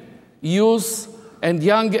many youth and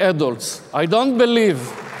young adults. I don't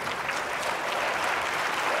believe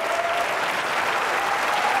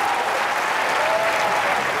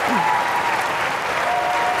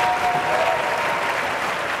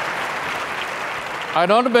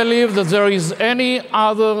that there is any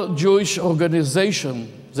other Jewish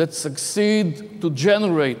organization that succeed to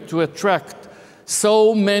generate, to attract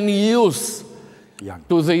so many youth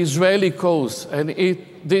to the Israeli cause. And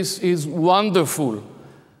this is wonderful.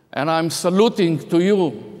 And I'm saluting to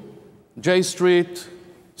you, J Street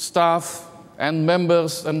staff and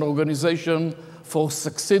members and organization, for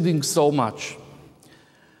succeeding so much.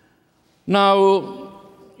 Now,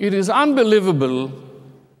 it is unbelievable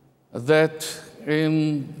that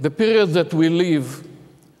in the period that we live,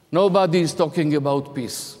 nobody is talking about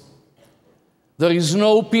peace. There is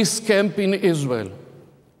no peace camp in Israel.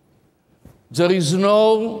 There is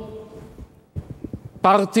no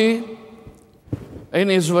party in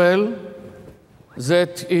Israel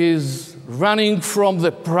that is running from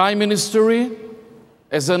the prime ministry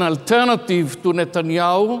as an alternative to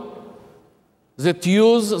Netanyahu, that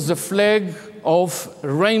use the flag of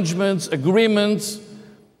arrangements, agreements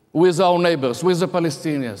with our neighbors, with the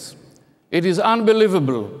Palestinians. It is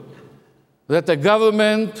unbelievable that the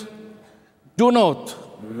government do not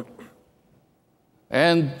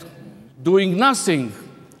and doing nothing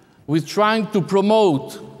with trying to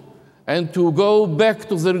promote and to go back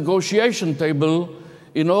to the negotiation table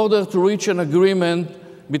in order to reach an agreement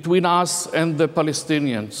between us and the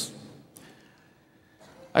Palestinians.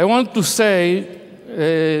 I want to say,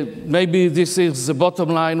 maybe this is the bottom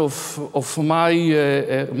line of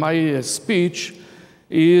my speech,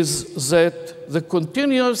 is that the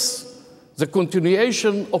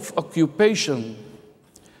continuation of occupation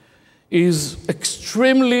is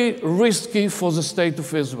extremely risky for the State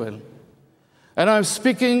of Israel. And I'm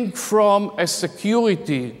speaking from a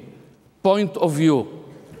security point of view.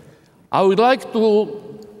 I would like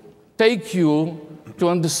to take you to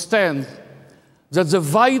understand that the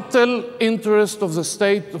vital interest of the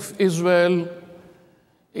State of Israel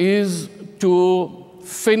is to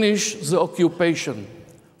finish the occupation.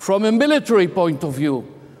 From a military point of view,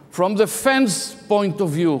 from the defense point of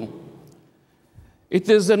view, it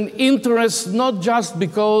is an interest not just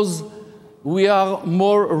because we are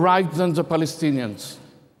more right than the Palestinians.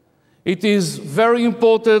 It is very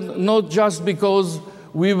important not just because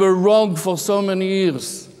we were wrong for so many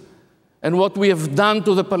years and what we have done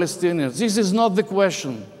to the Palestinians. This is not the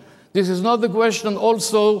question. This is not the question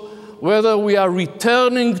also whether we are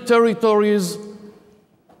returning territories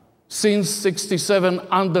since '67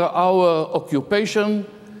 under our occupation.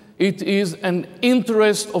 It is an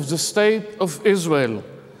interest of the State of Israel.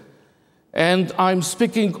 And I'm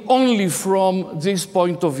speaking only from this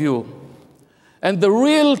point of view. And the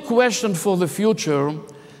real question for the future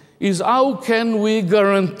is how can we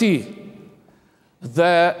guarantee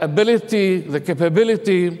the ability, the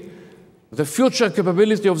capability, the future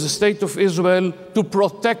capability of the State of Israel to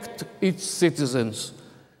protect its citizens,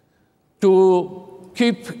 to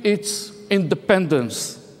keep its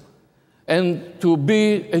independence, and to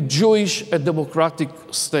be a Jewish, a democratic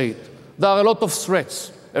state. There are a lot of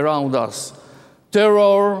threats around us.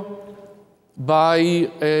 Terror by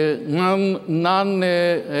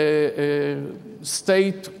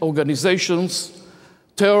non-state organizations,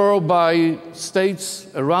 terror by states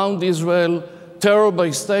around Israel, terror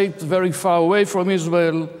by states very far away from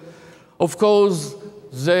Israel. Of course,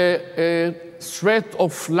 the threat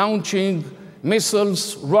of launching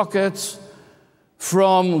missiles, rockets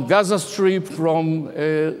from Gaza Strip, from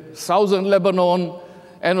southern Lebanon,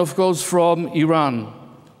 and of course from Iran.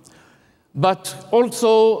 But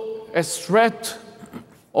also a threat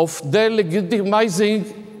of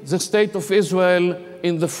delegitimizing the State of Israel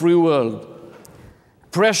in the free world.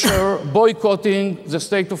 Pressure, boycotting the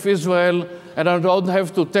State of Israel, and I don't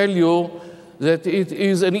have to tell you that it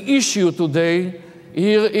is an issue today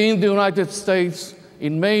here in the United States,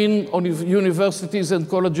 in main universities and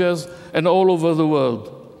colleges, and all over the world.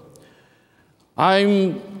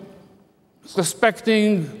 I'm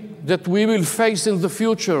suspecting that we will face in the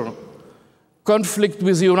future conflict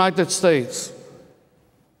with the United States.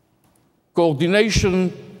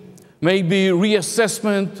 Coordination, maybe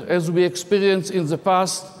reassessment as we experienced in the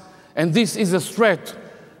past, and this is a threat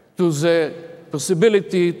to the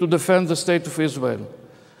possibility to defend the State of Israel.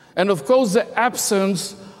 And of course, the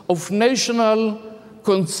absence of national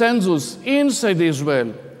consensus inside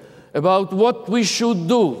Israel about what we should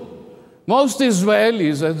do. Most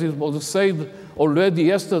Israelis, as it was said already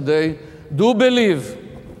yesterday, do believe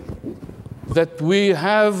that we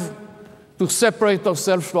have to separate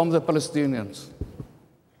ourselves from the Palestinians.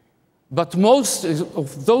 But most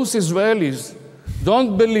of those Israelis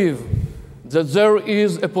don't believe that there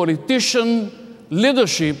is a politician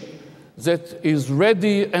leadership that is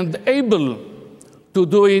ready and able to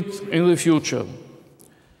do it in the future.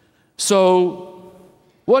 So,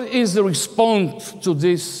 what is the response to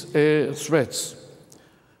these threats?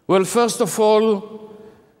 Well, first of all,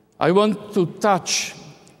 I want to touch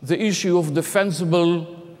the issue of defensible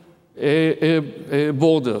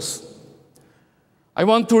borders. I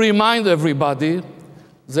want to remind everybody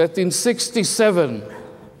that in '67,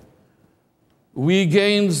 we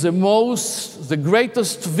gained the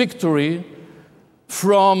greatest victory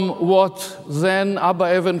from what then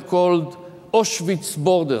Abba Eban called Auschwitz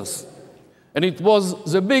borders. And it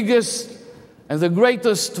was the biggest and the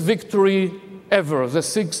greatest victory ever, the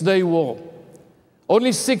Six-Day War.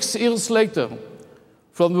 Only 6 years later,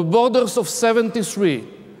 from the borders of '73,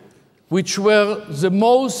 which were the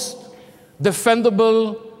most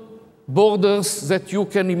defendable borders that you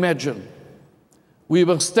can imagine, we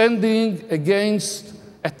were standing against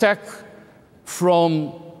attack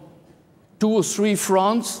from 2 or 3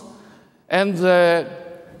 fronts, and the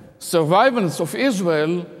survivance of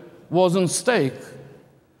Israel was on stake.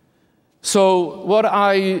 So what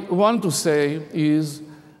I want to say is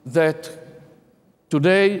that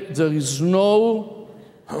today there is no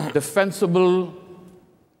defensible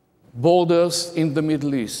borders in the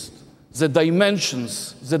Middle East, the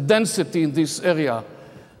dimensions, the density in this area,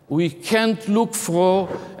 we can't look for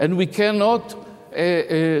and we cannot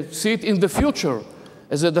see it in the future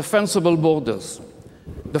as a defensible borders.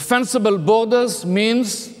 Defensible borders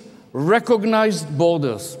means recognized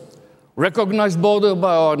borders. Recognized border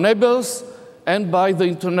by our neighbors and by the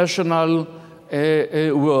international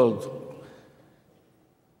world.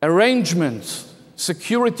 Arrangements,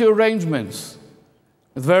 security arrangements,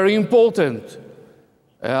 very important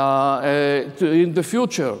in the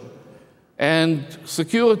future. And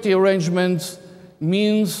security arrangements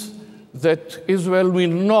means that Israel will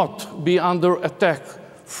not be under attack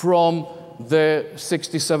from the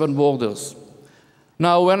 67 borders.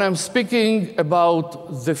 Now, when I'm speaking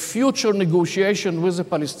about the future negotiation with the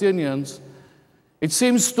Palestinians, it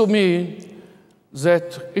seems to me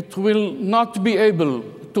that it will not be able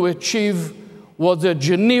to achieve what the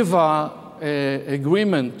Geneva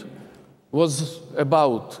Agreement was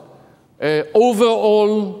about.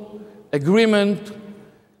 Overall agreement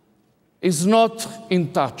is not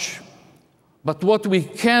in touch. But what we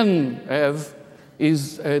can have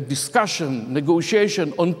is a discussion,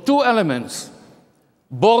 negotiation on two elements: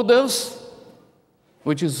 borders,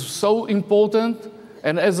 which is so important,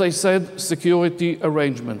 and as I said, security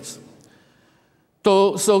arrangements.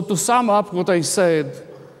 So to sum up what I said,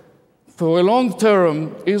 for a long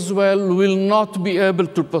term, Israel will not be able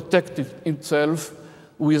to protect itself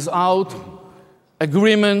without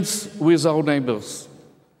agreements with our neighbors.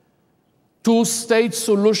 Two-state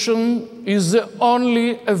solution is the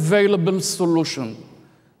only available solution.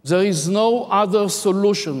 There is no other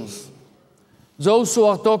solutions. Those who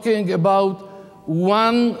are talking about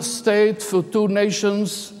one state for two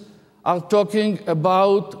nations are talking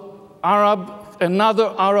about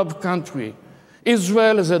another Arab country.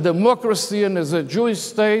 Israel as a democracy and as a Jewish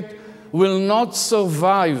state will not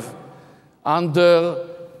survive under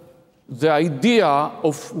the idea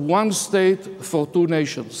of one state for two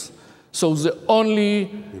nations. So the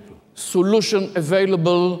only solution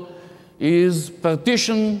available is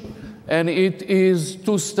partition, and it is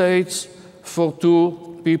two states for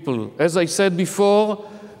two people. As I said before,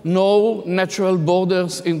 no natural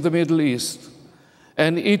borders in the Middle East.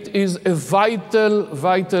 And it is a vital,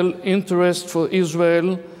 vital interest for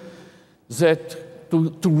Israel that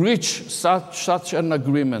to reach such an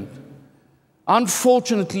agreement.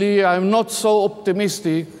 Unfortunately, I'm not so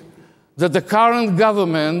optimistic that the current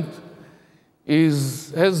government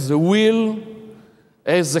has the will,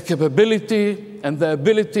 has the capability, and the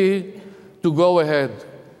ability to go ahead.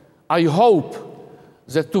 I hope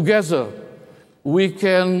that together we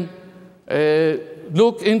can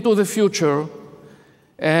look into the future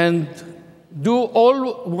and do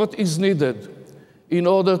all what is needed in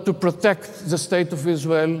order to protect the state of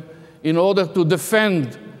Israel, in order to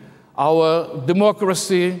defend our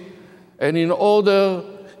democracy, and in order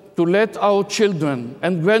to let our children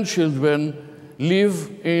and grandchildren live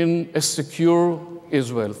in a secure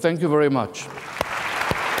Israel. Thank you very much.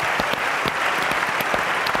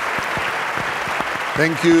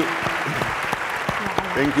 Thank you.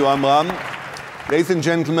 Thank you, Amram. Ladies and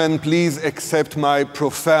gentlemen, please accept my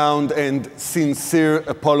profound and sincere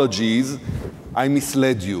apologies. I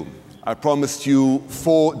misled you. I promised you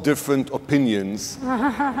 4 different opinions,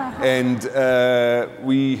 and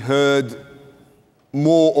we heard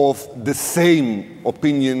more of the same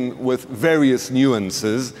opinion with various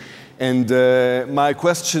nuances. And my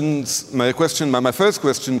first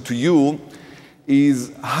question to you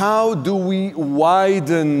is, how do we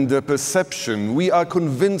widen the perception? We are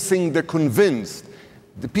convincing the convinced.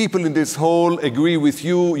 The people in this hall agree with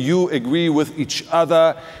you, you agree with each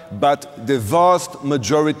other, but the vast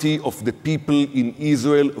majority of the people in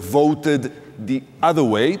Israel voted the other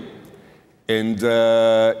way. And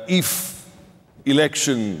if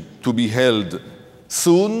election to be held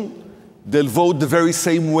soon, they'll vote the very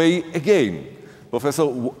same way again. Professor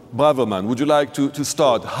Braverman, would you like to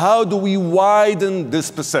start? How do we widen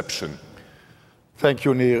this perception? Thank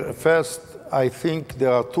you, Nir. First, I think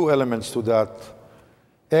there are 2 elements to that.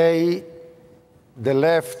 A, the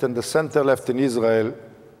left and the center left in Israel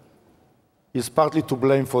is partly to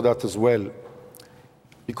blame for that as well.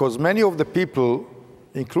 Because many of the people,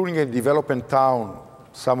 including in developing town,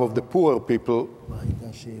 some of the poorer people,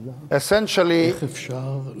 essentially...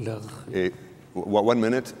 1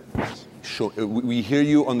 minute. We hear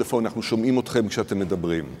you on the phone, אנחנו שומעים אתכם כשאתם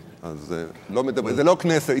מדברים. אז לא מדברים, זה לא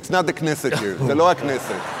כנסת, it's not the Knesset here, זה לא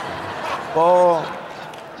הכנסת. פה...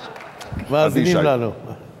 מאזינים לנו.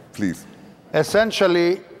 Please.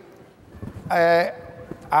 Essentially,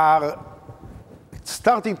 are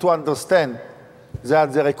starting to understand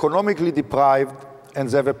that they're economically deprived, and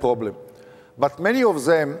they have a problem. But many of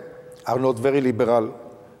them are not very liberal,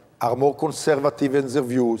 are more conservative in their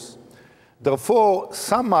views. Therefore,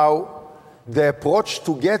 somehow, the approach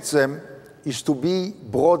to get them is to be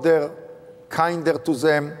broader, kinder to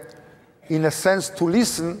them, in a sense to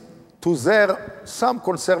listen to their some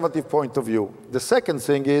conservative point of view. The second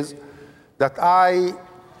thing is that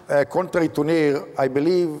contrary to Nir, I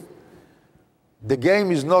believe the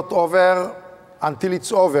game is not over until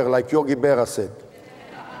it's over, like Yogi Berra said.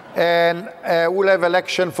 And we'll have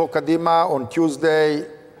election for Kadima on Tuesday,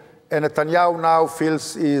 and Netanyahu now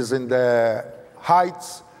feels he's in the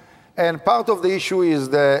heights. And part of the issue is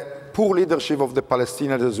the poor leadership of the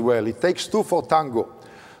Palestinians as well. It takes two for tango.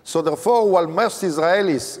 So therefore, while most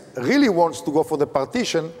Israelis really wants to go for the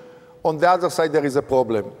partition, on the other side there is a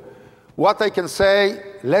problem. What I can say,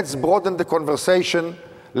 let's broaden the conversation,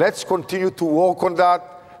 let's continue to work on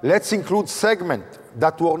that, let's include segments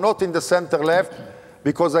that were not in the center left,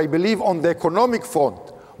 because I believe on the economic front,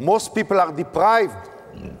 most people are deprived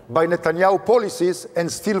by Netanyahu policies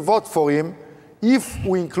and still vote for him. If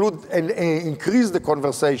we include and increase the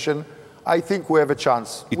conversation, I think we have a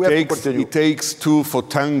chance. It takes two for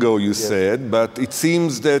tango, you said, but it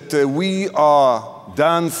seems that we are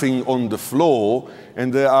dancing on the floor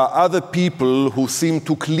and there are other people who seem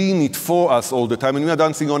to clean it for us all the time, and we are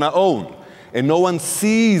dancing on our own. And no one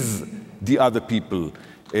sees the other people.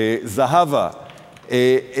 Zehava,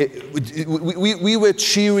 we were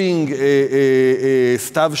cheering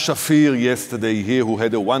Stav Shafir yesterday here, who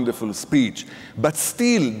had a wonderful speech. But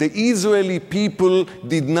still, the Israeli people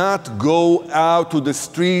did not go out to the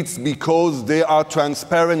streets because there are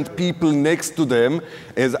transparent people next to them.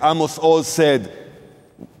 As Amos Oz said,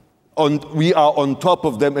 we are on top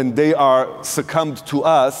of them and they are succumbed to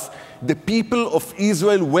us. The people of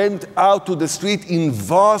Israel went out to the street in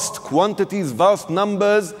vast quantities, vast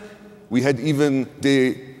numbers. We had even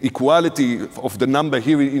the equality of the number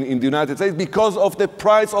here in the United States because of the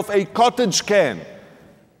price of a cottage can.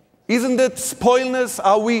 Isn't that spoilness?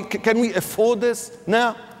 Can we afford this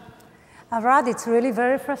now? Arad, it's really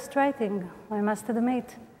very frustrating, I must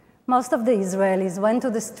admit. Most of the Israelis went to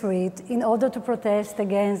the street in order to protest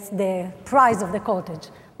against the price of the cottage.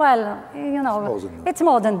 Well, you know, it's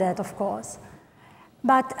more than that, of course.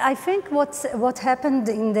 But I think what happened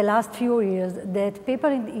in the last few years, that people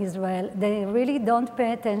in Israel, they really don't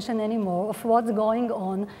pay attention anymore of what's going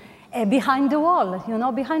on behind the wall, you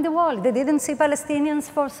know, behind the wall. They didn't see Palestinians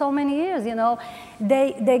for so many years, you know.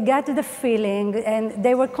 They got the feeling, and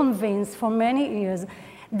they were convinced for many years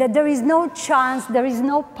that there is no chance, there is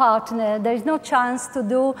no partner, there is no chance to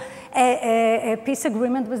do a peace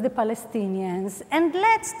agreement with the Palestinians. And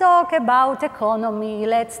let's talk about economy,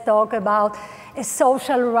 let's talk about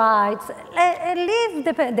social rights, leave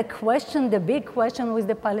the question, the big question with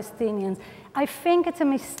the Palestinians. I think it's a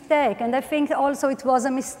mistake, and I think also it was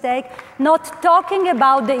a mistake not talking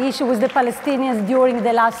about the issue with the Palestinians during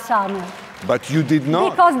the last summer. But you did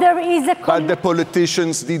not. Because there is a... But the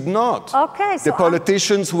politicians did not. Okay, so the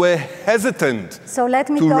politicians were hesitant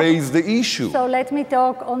to raise the issue. So let me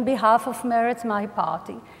talk on behalf of Meretz, my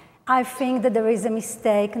party. I think that there is a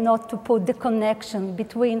mistake not to put the connection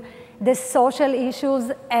between the social issues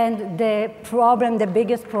and the problem, the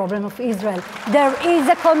biggest problem of Israel. There is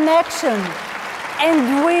a connection,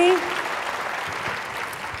 and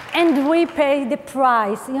we pay the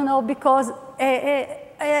price, you know, because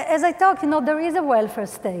as I talk, you know, there is a welfare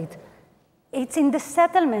state. It's in the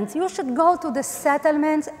settlements. You should go to the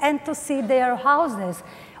settlements and to see their houses.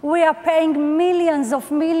 We are paying millions of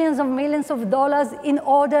dollars in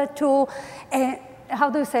order to,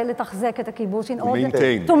 how do you say, לתחזק את הכיבוש? In order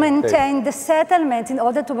to maintain the settlements, in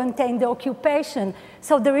order to maintain the occupation.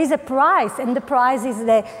 So there is a price, and the price is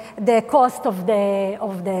the cost of the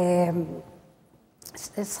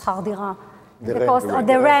שכר דירה. The cost of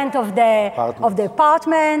the rent of the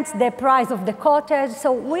apartments, the price of the cottage.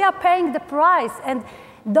 So we are paying the price. And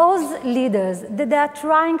those leaders, they are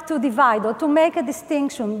trying to divide or to make a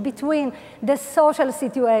distinction between the social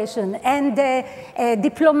situation and the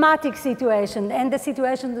diplomatic situation and the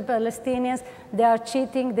situation of the Palestinians. They are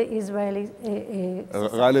cheating the Israelis.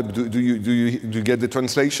 Raleb, do you get the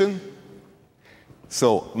translation?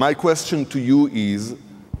 So my question to you is,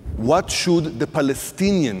 what should the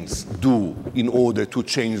Palestinians do in order to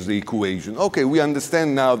change the equation? Okay, we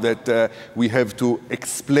understand now that we have to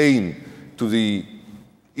explain to the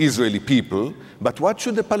Israeli people, but what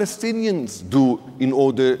should the Palestinians do in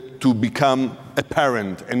order to become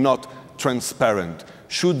apparent and not transparent?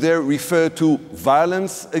 Should they refer to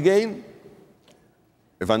violence again?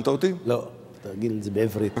 הבנת אותי? לא, תגיד את זה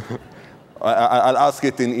בעברית. I'll ask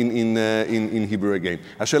it in Hebrew again.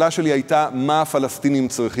 השאלה שלי הייתה, מה הפלסטינים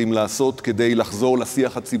צריכים לעשות כדי לחזור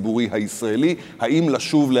לשיח הציבורי הישראלי? האם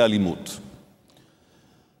לשוב לאלימות?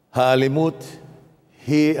 האלימות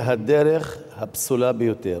היא הדרך הפסולה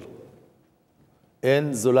ביותר.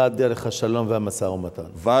 אין זולת דרך השלום והמשא ומתן.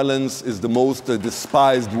 Violence is the most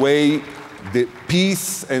despised way. The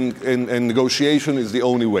peace and negotiation is the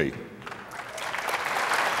only way.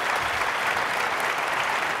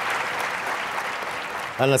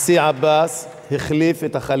 הנשיא עבאס החליף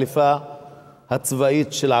את החליפה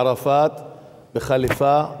הצבאית של ערפאת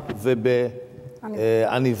בחליפה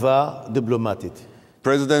ובעניבה דיפלומטית.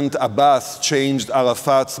 President Abbas changed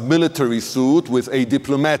Arafat's military suit with a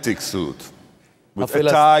diplomatic suit, with a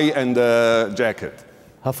tie and a jacket.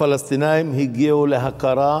 הפלסטינאים הגיעו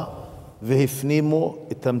להכרה והפנימו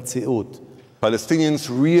את המציאות. Palestinians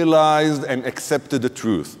realized and accepted the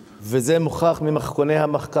truth. וזה מוכח ממכוני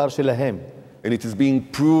המחקר שלהם. And it is being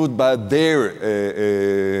proved by their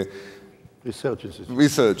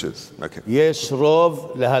researchers. Okay. יש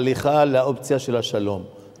רוב להליכה לאופציה של השלום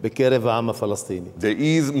בקרב העם הפלסטיני. There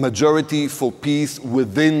is majority for peace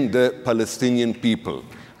within the Palestinian people.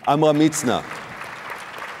 Amram Mitzna,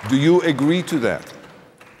 do you agree to that?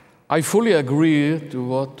 I fully agree to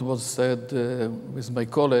what was said with my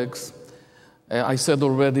colleagues. I said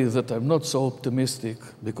already that I'm not so optimistic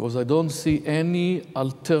because I don't see any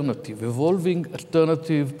alternative, evolving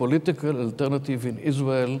alternative, political alternative in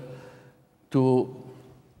Israel to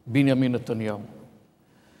Benjamin Netanyahu.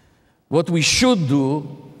 What we should do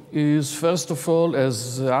is, first of all,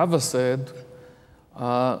 as Ava said,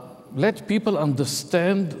 let people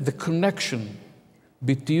understand the connection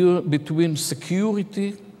between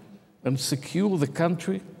security and secure the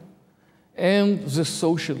country and the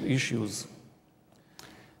social issues.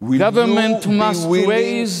 Government must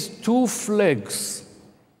raise two flags.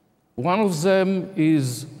 One of them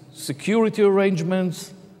is security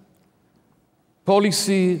arrangements,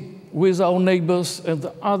 policy with our neighbors, and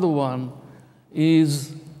the other one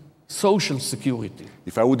is social security.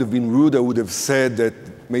 If I would have been rude, I would have said that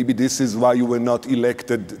maybe this is why you were not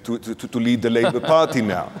elected to lead the Labour Party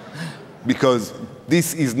now, because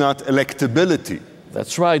this is not electability.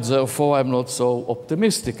 That's right, therefore I'm not so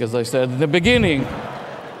optimistic, as I said in the beginning.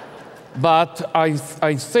 But I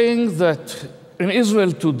think that in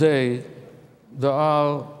Israel today, there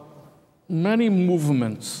are many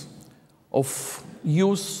movements of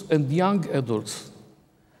youth and young adults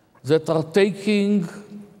that are taking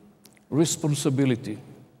responsibility.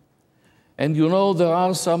 And you know, there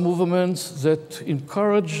are some movements that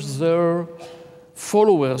encourage their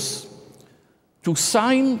followers to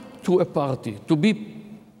sign to a party, to be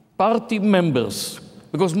party members,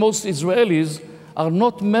 because most Israelis are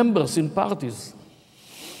not members in parties.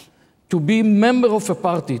 To be member of a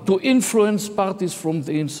party, to influence parties from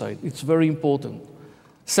the inside, it's very important.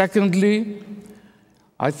 Secondly,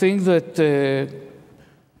 I think that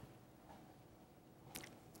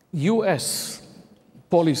US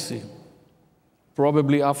policy,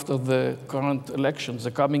 probably after the current elections,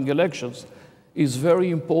 the coming elections, is very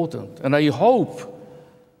important. And I hope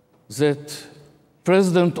that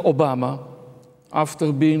President Obama,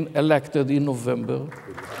 after being elected in November,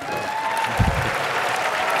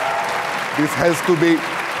 this has to be,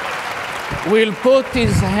 will put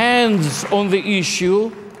his hands on the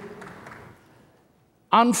issue.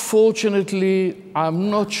 Unfortunately, I'm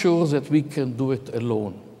not sure that we can do it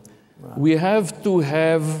alone. We have to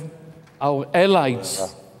have our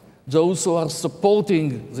allies, those who are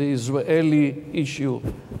supporting the Israeli issue,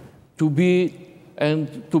 to be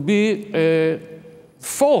a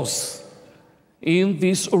force in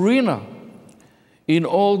this arena in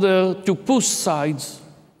order to push sides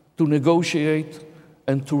to negotiate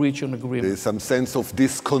and to reach an agreement. There's some sense of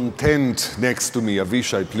discontent next to me.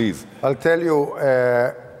 Avishai, please. I'll tell you,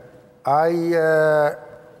 I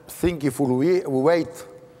think if we wait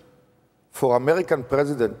for American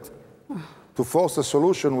president to force a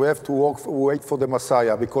solution, we have to wait for the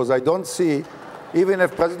Messiah, because I don't see, even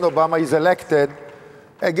if President Obama is elected,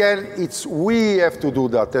 again, it's we have to do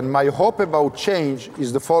that. And my hope about change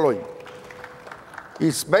is the following.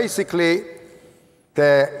 It's basically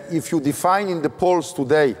if you define in the polls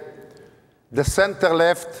today the center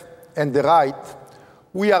left and the right,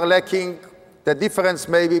 we are lacking the difference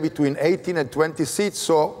maybe between 18 and 20 seats,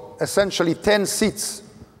 so essentially 10 seats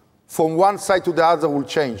from one side to the other will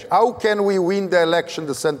change. How can we win the election,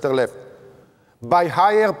 the center left? By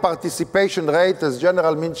higher participation rate, as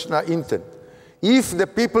General Mitzna hinted. If the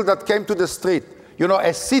people that came to the street, you know,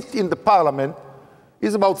 a seat in the parliament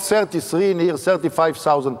is about 33, near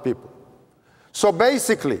 35,000 people. So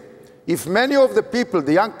basically, If many of the people,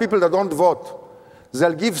 the young people that don't vote,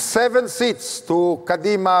 they'll give 7 seats to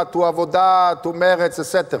Kadima, to Avoda, to Meretz,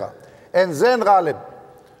 etc. And then, Raleb,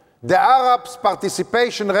 the Arabs'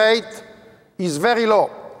 participation rate is very low,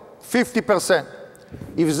 50%.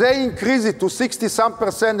 If they increase it to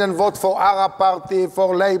 60-some% and vote for Arab Party,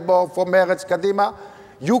 for Labour, for Meretz, Kadima,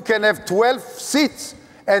 you can have 12 seats,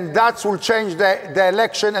 and that will change the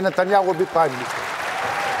election, and Netanyahu will be prime minister.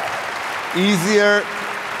 Easier.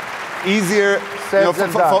 You know,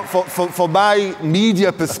 for my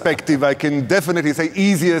media perspective, I can definitely say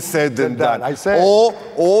easier said than done.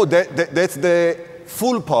 Or that's the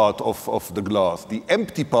full part of the glass. The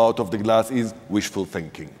empty part of the glass is wishful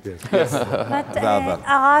thinking. Yes. But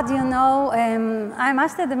Arad, you know, I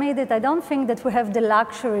must admit that I don't think that we have the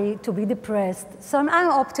luxury to be depressed. So I'm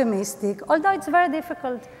optimistic, although it's very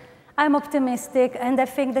difficult. I'm optimistic, and I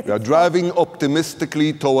think that... You're driving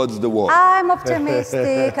optimistically towards the wall. I'm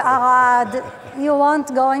optimistic, Arad. You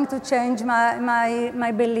aren't going to change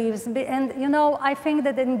my beliefs. And, you know, I think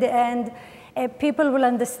that in the end, people will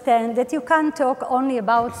understand that you can't talk only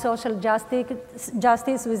about social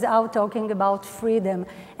justice without talking about freedom.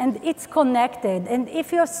 And it's connected. And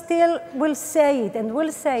if you still will say it, and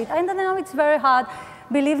will say it, I don't know, it's very hard.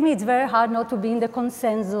 Believe me, it's very hard not to be in the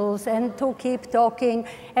consensus and to keep talking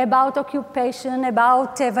about occupation,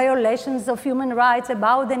 about violations of human rights,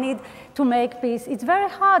 about the need to make peace. It's very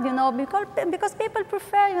hard, you know, because people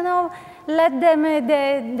prefer, you know, let them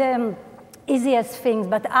the easiest things.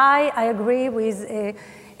 But I agree with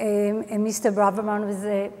Mr. Braverman, with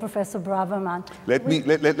Professor Braverman.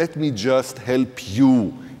 Let me just help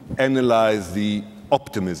you analyze the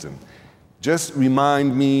optimism. Just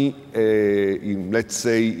remind me, let's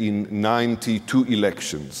say in 92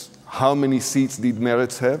 elections, how many seats did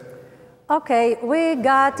Meretz have? Okay, we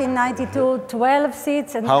got in 92 12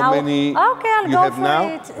 seats, and how many I'll you go have for now?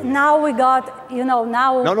 it. Now we got, you know,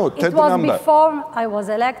 now it was before I was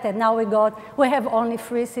elected. Now we have only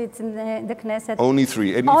 3 seats in the Knesset. Only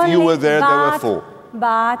 3, and if you were there, there were 4.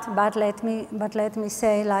 But let me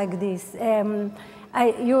say like this.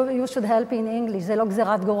 You should help in English. זה לא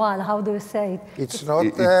גזירת גורל. How do you say it? It's not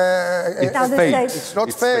fate. It's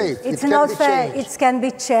not fate. It's not fate. It can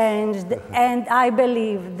be changed. And I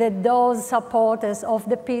believe that those supporters of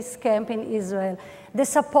the peace camp in Israel, the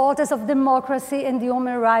supporters of democracy and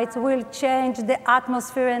human rights will change the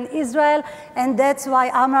atmosphere in Israel. And that's why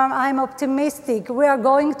I'm optimistic. We are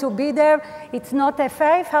going to be there. It's not a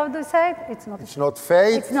faith. How do you say it? It's not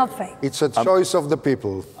fate. It's not fate. It's a choice of the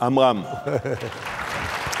people. Amram.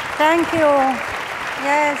 Thank you.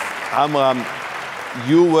 Yes. Amram,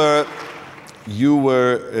 you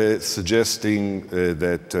were suggesting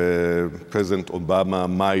that President Obama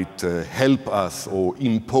might help us or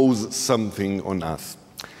impose something on us.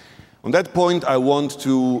 On that point, I want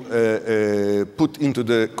to put into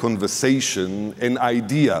the conversation an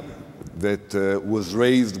idea that was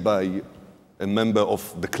raised by a member of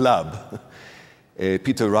the club,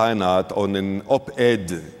 Peter Reinhardt, on an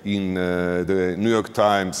op-ed in the New York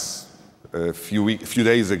Times a few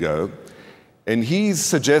days ago. And he's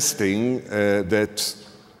suggesting that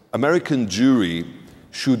American Jewry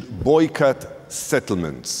should boycott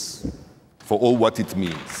settlements for all what it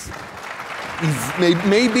means.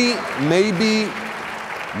 Maybe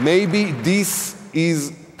this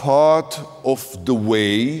is part of the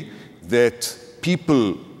way that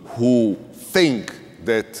people who think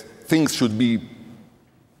that things should be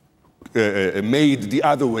made the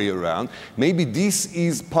other way around, maybe this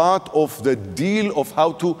is part of the deal of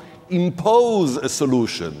how to impose a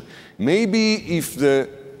solution. Maybe if the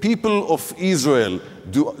people of Israel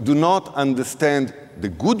do not understand the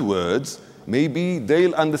good words, maybe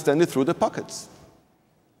they'll understand it through the pockets.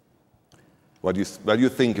 What do you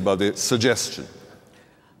think about the suggestion?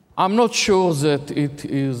 I'm not sure that it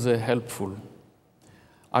is helpful.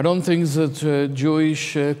 I don't think that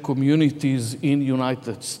Jewish communities in the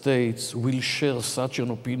United States will share such an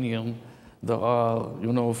opinion. There are,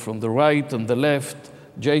 you know, from the right and the left,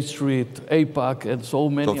 J Street, AIPAC, and so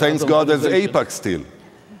many. So thanks God there's AIPAC still.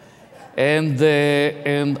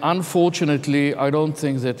 And unfortunately, I don't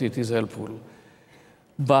think that it is helpful.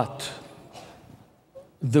 But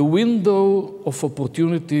the window of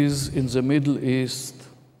opportunities in the Middle East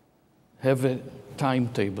have a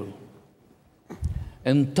timetable.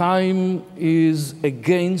 And time is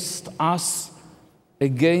against us,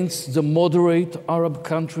 against the moderate Arab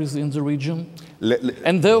countries in the region.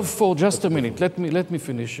 And therefore, just a minute, let me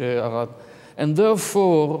finish, Arad. And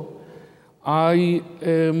therefore, I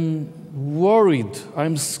am worried,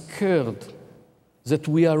 I'm scared that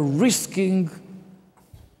we are risking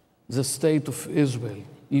the state of Israel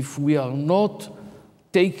if we are not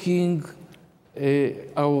taking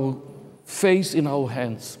our fate in our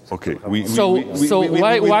hands. Okay.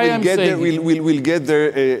 Why I'm saying we'll get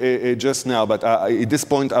there just now, but at this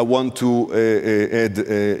point I want to add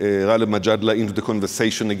Raleb Majadele into the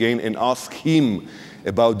conversation again and ask him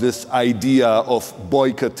about this idea of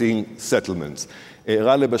boycotting settlements.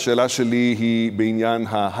 רלב, השאלה שלי היא בעניין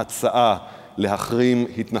ההצעה להחרים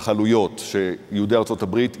התנחלויות, שיהודי ארצות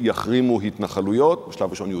הברית יחרימו התנחלויות, בשלב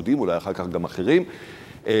ראשון יהודים, אולי אחר כך גם אחרים.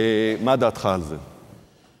 מה דעתך על זה?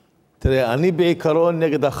 תראה, אני בעיקרון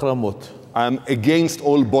נגד החרמות. I'm against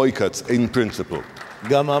all boycotts in principle.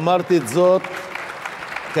 גם אמרתי את זאת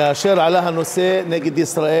כאשר עלה הנושא נגד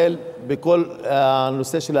ישראל בכל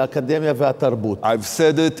הנושא של האקדמיה והתרבות. I've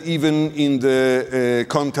said it even in the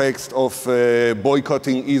context of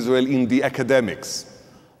boycotting Israel in the academics.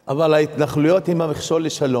 אבל ההתנחלויות הם המכשול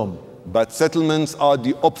לשלום. But settlements are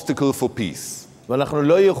the obstacle for peace. ואנחנו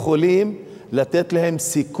לא יכולים לתת להם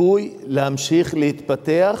סיכוי להמשיך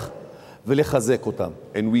להתפתח ולחזק אותם.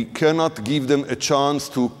 And we cannot give them a chance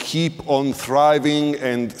to keep on thriving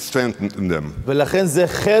and strengthen them. ולכן זה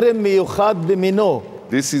חרם מיוחד במינו.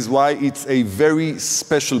 This is why it's a very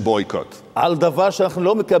special boycott. על דבר שאנחנו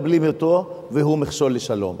לא מקבלים אותו, והוא מכשול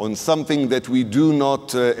לשלום. On something that we do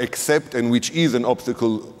not accept and which is an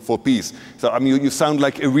obstacle for peace. So, I mean, you sound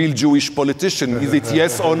like a real Jewish politician. Is it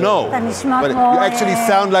yes or no? But you actually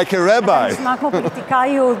sound like a rabbi. אתה נשמע כמו פוליטיקאי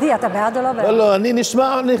יהודי, אתה בעד או לא בעד? לא, אני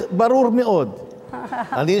נשמע ברור מאוד.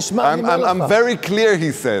 אני נשמע, I'm very clear,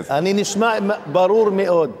 he says. אני נשמע ברור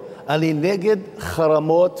מאוד. אני נגד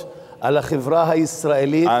חרמות על החברה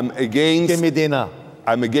הישראלית כמדינה.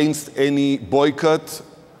 I'm against any boycott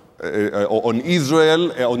on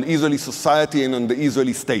Israel, on Israeli society and on the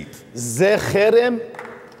Israeli state. זה חרם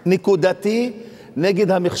נקודתי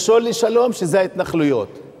נגד המכשול לשלום, שזה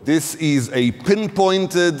ההתנחלויות. This is a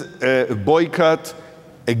pinpointed boycott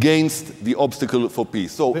against the obstacle for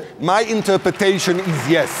peace. So my interpretation is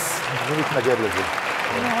yes.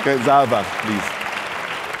 Okay, Zehava, please.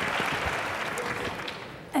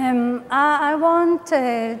 I want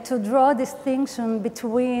to draw a distinction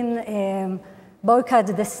between boycott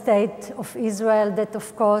the state of Israel, that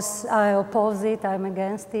of course I oppose it, I'm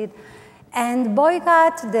against it, and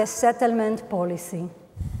boycott the settlement policy.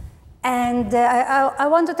 And I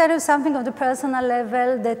want to tell you something on the personal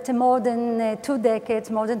level, that more than 2 decades,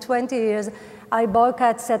 more than 20 years, I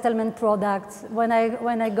boycott settlement products. When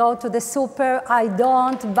I go to the super, I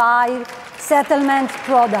don't buy settlement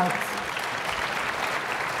products.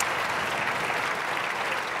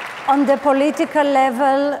 On the political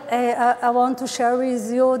level, I want to share with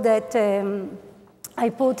you that I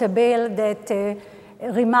put a bill that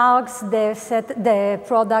remarks the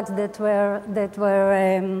products that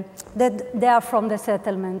they are from the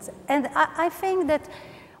settlements, and I think that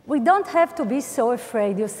we don't have to be so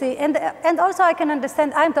afraid. You see, and also I can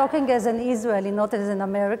understand. I'm talking as an Israeli, not as an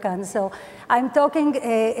American, so I'm talking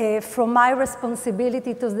from my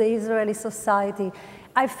responsibility to the Israeli society.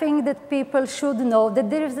 I think that people should know that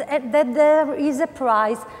there is a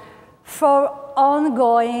price for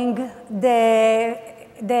ongoing the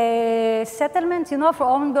settlements, you know, for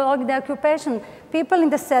ongoing the occupation. People in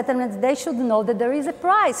the settlements, they should know that there is a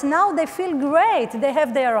price. Now they feel great. They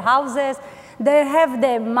have their houses, they have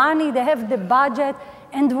the money, they have the budget,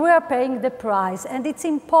 and we are paying the price. And it's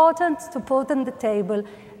important to put on the table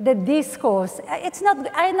the discourse. It's not,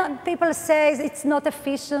 I know people say it's not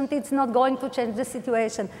efficient, it's not going to change the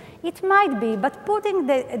situation. It might be, but putting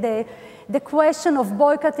the question of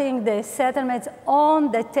boycotting the settlements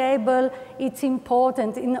on the table, it's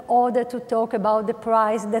important in order to talk about the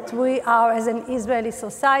price that we are, as an Israeli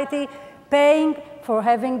society, paying for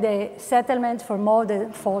having the settlement for more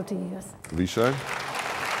than 40 years. Avishay?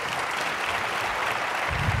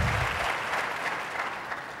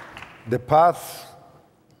 The path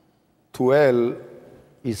to hell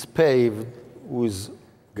is paved with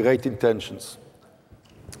great intentions.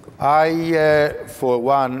 I, for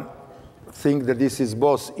one, think that this is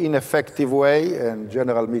both ineffective way, and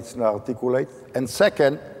General Mitzna articulates, and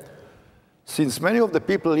second, since many of the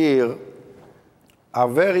people here are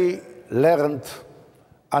very learned,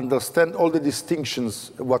 understand all the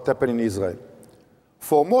distinctions of what happened in Israel.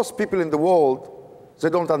 For most people in the world, they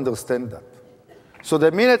don't understand that. So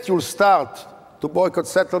the minute you'll start to boycott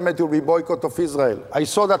settlement, you'll be boycott of Israel. I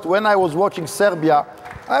saw that when I was watching Serbia.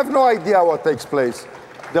 I have no idea what takes place.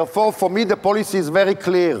 Therefore, for me, the policy is very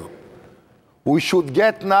clear. We should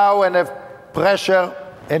get now and have pressure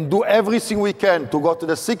and do everything we can to go to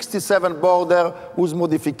the 67 border with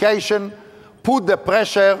modification, put the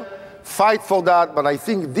pressure, fight for that. But I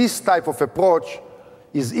think this type of approach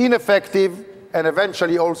is ineffective and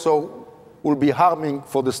eventually also will be harming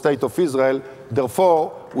for the state of Israel.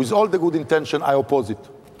 Therefore, with all the good intention, I oppose it.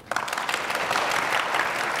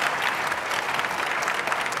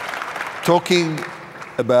 Talking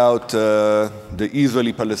about the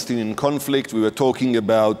Israeli-Palestinian conflict, we were talking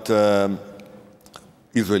about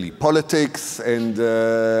Israeli politics, and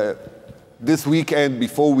this weekend,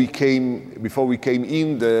 before we came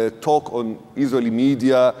in, the talk on Israeli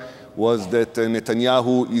media was that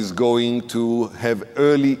Netanyahu is going to have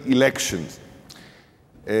early elections.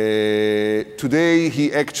 Today,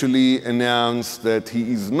 he actually announced that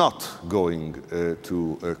he is not going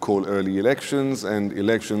to call early elections, and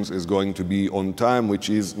elections is going to be on time, which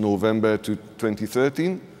is November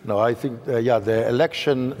 2013. No, I think, yeah, the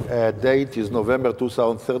election date is November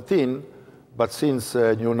 2013, but since,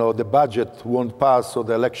 you know, the budget won't pass, so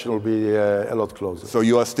the election will be a lot closer. So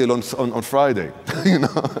you are still on Friday, you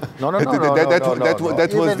know? No.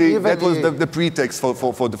 That was the pretext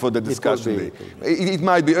for the discussion. It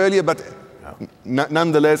might be earlier, but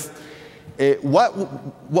nonetheless,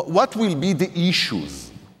 what will be the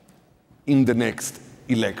issues in the next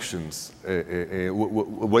elections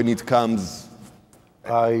when it comes?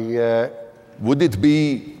 Would it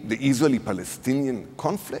be the Israeli-Palestinian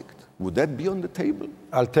conflict? Would that be on the table?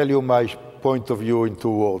 I'll tell you my point of view in 2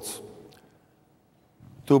 words.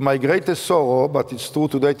 To my greatest sorrow, but it's true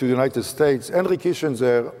today to the United States, Henry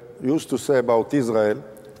Kissinger used to say about Israel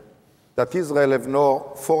that Israel have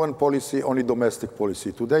no foreign policy, only domestic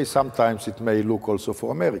policy. Today, sometimes it may look also for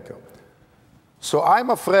America. So I'm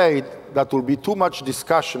afraid that will be too much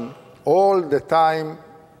discussion all the time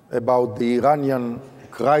about the Iranian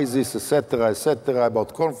crisis, etc.,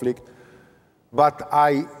 about conflict. But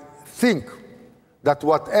I think that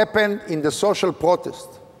what happened in the social protest,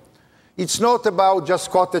 it's not about just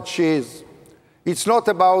cottage cheese. It's not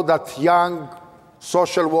about that young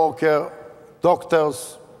social worker,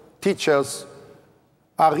 doctors, teachers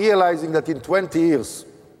are realizing that in 20 years,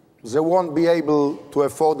 they won't be able to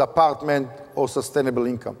afford apartment or sustainable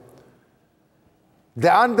income.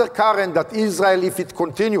 The undercurrent that Israel, if it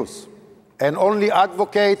continues, and only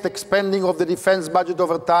advocate expanding of the defense budget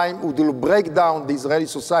over time, will break down the Israeli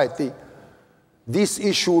society, this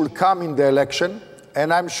issue will come in the election,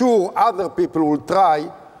 and I'm sure other people will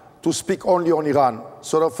try to speak only on Iran.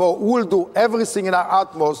 So therefore, we'll do everything in our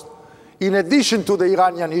utmost, in addition to the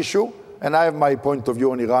Iranian issue, and I have my point of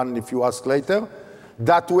view on Iran if you ask later,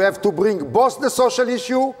 that we have to bring both the social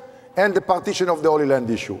issue and the partition of the Holy Land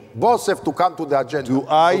issue. Both have to come to the agenda. Do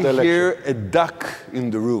I hear a duck in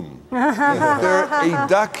the room? Is there a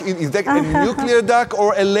duck? Is that a nuclear duck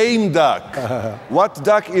or a lame duck? What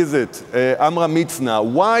duck is it? Amram Mitzna.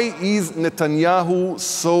 Why is Netanyahu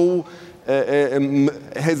so,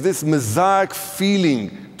 has this mosaic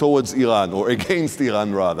feeling towards Iran, or against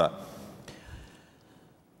Iran rather?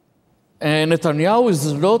 Netanyahu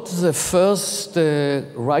is not the first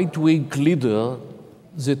right-wing leader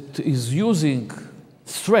that is using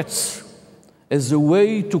threats as a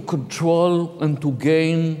way to control and to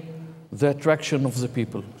gain the attraction of the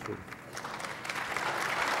people.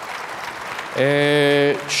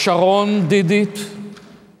 Sharon did it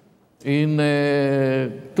in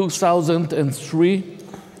 2003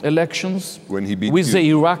 elections when he beat with the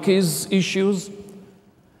Iraqis issues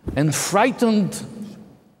and frightened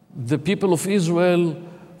the people of Israel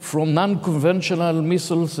from non-conventional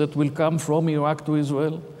missiles that will come from Iraq to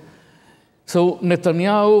Israel. So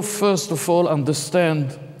Netanyahu, first of all,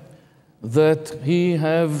 understand that he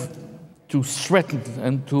have to threaten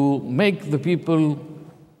and to make the people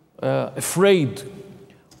afraid.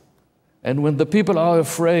 And when the people are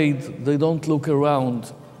afraid, they don't look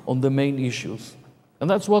around on the main issues. And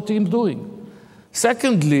that's what he's doing.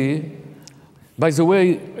 Secondly, by the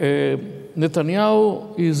way,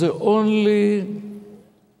 Netanyahu is the only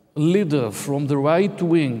leader from the right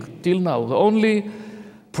wing till now, the only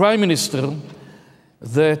prime minister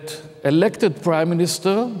that elected prime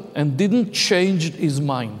minister and didn't change his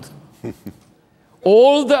mind.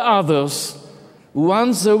 All the others,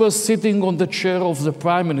 once they were sitting on the chair of the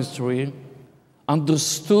prime ministry,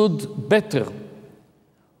 understood better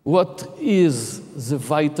what is the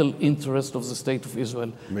vital interest of the state of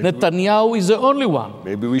Israel. Netanyahu is the only one.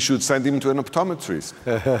 Maybe we should send him to an optometrist.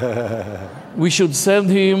 We should send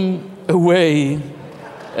him away,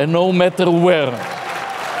 and no matter where.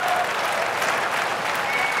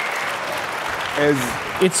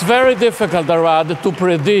 It's very difficult, Arad, to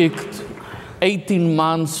predict 18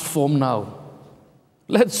 months from now.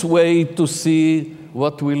 Let's wait to see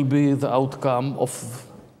what will be the outcome of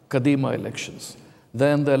Kadima elections.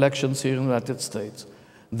 Then the elections here in the United States.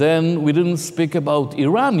 Then we didn't speak about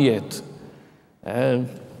Iran yet.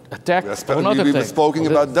 Attack or not attack. We were speaking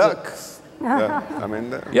about ducks. I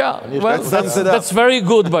mean, well, that's very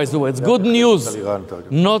good, by the way. It's good news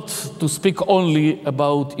not to speak only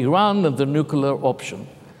about Iran and the nuclear option.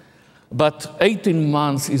 But 18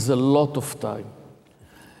 months is a lot of time.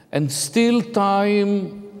 And still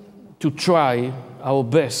time to try our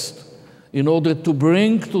best in order to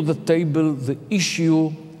bring to the table the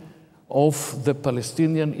issue of the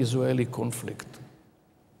Palestinian-Israeli conflict.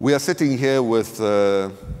 We are sitting here with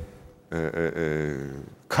a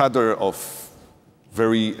cadre of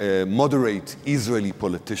very moderate Israeli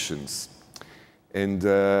politicians. And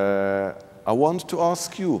I want to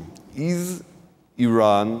ask you, is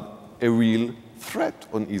Iran a real threat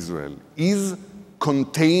on Israel? Is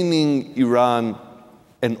containing Iran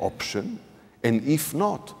an option? And if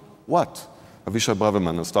not, what? Avishay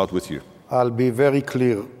Braverman, I'll start with you. I'll be very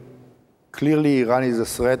clear. Clearly, Iran is a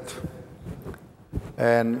threat,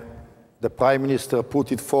 and the Prime Minister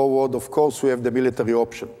put it forward. Of course, we have the military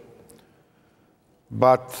option.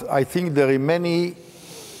 But I think there are many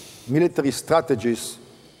military strategies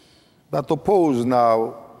that oppose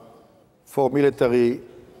now for military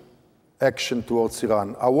action towards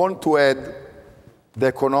Iran. I want to add the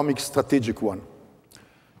economic strategic one.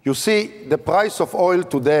 You see, the price of oil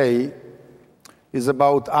today is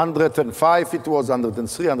about 105, it was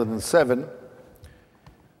 103, 107.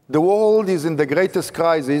 The world is in the greatest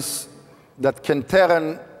crisis that can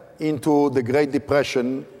turn into the Great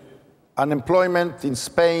Depression. Unemployment in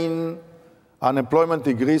Spain, unemployment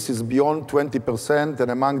in Greece is beyond 20%,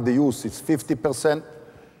 and among the youth it's 50%.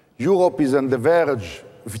 Europe is on the verge,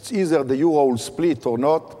 if it's either the euro will split or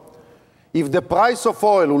not. If the price of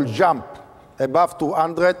oil will jump above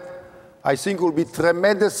 200, I think it will be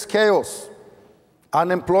tremendous chaos,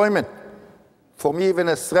 unemployment, for me even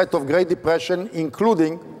a threat of Great Depression,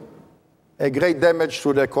 including a great damage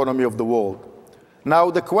to the economy of the world. Now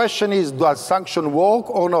the question is, does sanctions work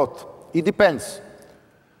or not? It depends.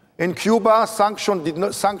 In Cuba,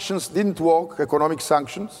 sanctions didn't work, economic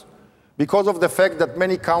sanctions, because of the fact that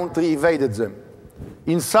many countries evaded them.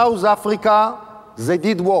 In South Africa, they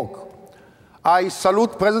did work. I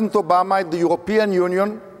salute President Obama and the European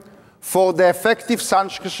Union for the effective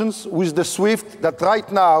sanctions with the SWIFT that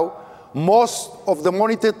right now most of the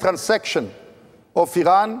monetary transactions of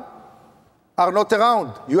Iran are not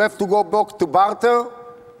around. You have to go back to barter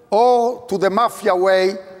or to the mafia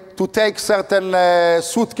way to take certain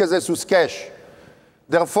suitcases with cash.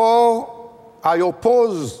 Therefore, I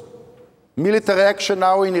oppose military action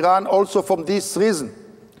now in Iran also from this reason,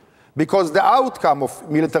 because the outcome of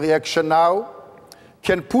military action now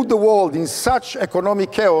can put the world in such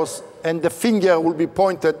economic chaos, and the finger will be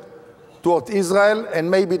pointed toward Israel and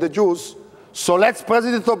maybe the Jews. So let's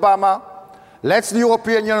President Obama, let's the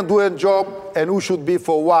European Union do a job, and we should be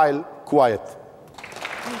for a while quiet.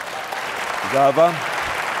 Zehava?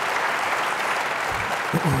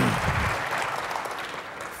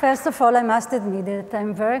 First of all, I must admit that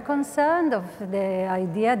I'm very concerned of the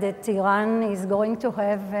idea that Iran is going to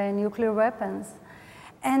have nuclear weapons.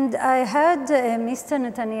 And I heard Mr.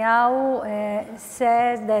 Netanyahu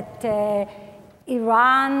say that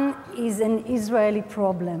Iran is an Israeli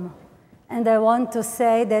problem. And I want to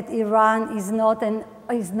say that Iran is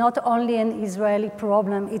not only an Israeli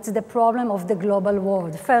problem, it's the problem of the global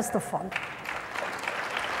world, first of all.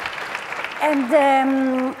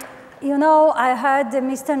 And you know, I heard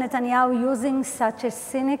Mr. Netanyahu using such a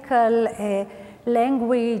cynical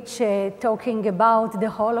language, talking about the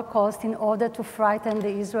Holocaust in order to frighten the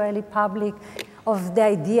Israeli public of the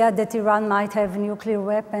idea that Iran might have nuclear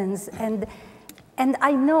weapons. And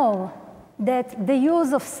I know that the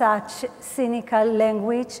use of such cynical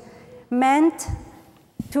language meant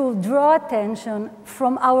to draw attention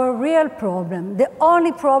from our real problem. The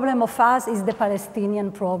only problem of us is the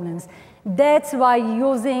Palestinian problems. That's why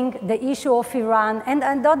using the issue of Iran, and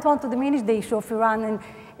I don't want to diminish the issue of Iran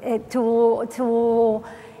and to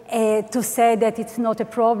say that it's not a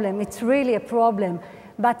problem. It's really a problem.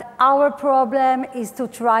 But our problem is to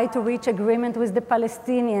try to reach agreement with the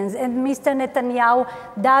Palestinians. And Mr. Netanyahu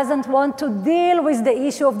doesn't want to deal with the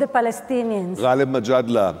issue of the Palestinians. Raleb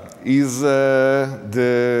Majadele, is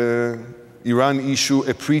the Iran issue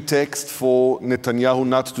a pretext for Netanyahu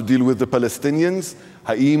not to deal with the Palestinians?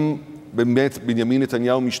 האם באמת בנימין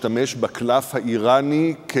נתניהו משתמש בקלף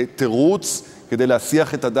האיראני כתירוץ כדי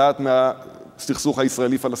להסיח את הדעת מהסכסוך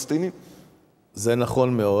הישראלי-פלסטיני? זה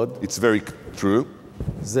נכון מאוד. It's very true.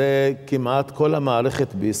 זה כמעט כל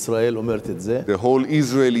המערכת בישראל אומרת את זה. The whole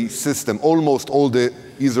Israeli system, almost all the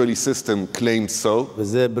Israeli system claims so.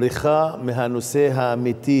 וזה בריחה מהנושא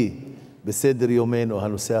האמיתי בסדר יומנו,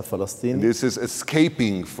 הנושא הפלסטיני. This is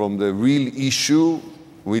escaping from the real issue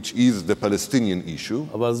which is the Palestinian issue.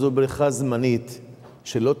 אבל זו בריחה זמנית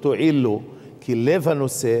שלא תועיל לו, כי לב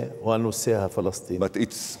הנושא הוא הנושא הפלסטיני. But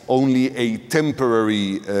it's only a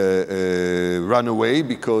temporary runaway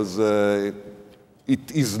because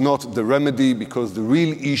it is not the remedy, because the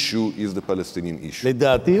real issue is the Palestinian issue.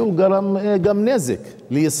 לדעתי הוא גרם גם נזק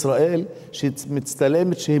לישראל,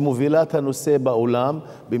 שמצטלמת שהיא מובילה את הנושא בעולם,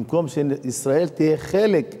 במקום שישראל תהיה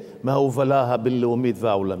חלק מההובלה הבינלאומית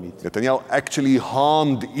והעולמית. Netanyahu actually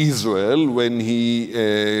harmed Israel when he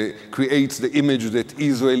creates the image that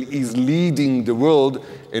Israel is leading the world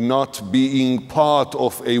and not being part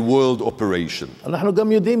of a world operation. אנחנו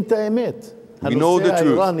גם יודעים את האמת. הנושא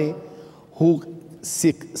האיראני הוא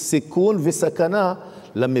סיכון וסכנה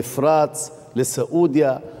למפרץ,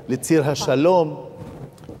 לסעודיה, לציר השלום.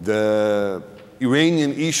 The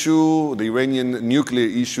Iranian issue, the Iranian nuclear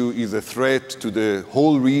issue, is a threat to the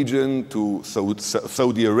whole region, to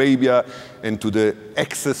Saudi Arabia, and to the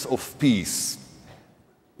excess of peace.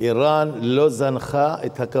 איראן לא זנחה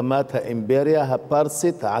את הקמת האימפריה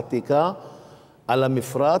הפרסית העתיקה על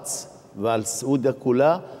המפרץ ועל סעודיה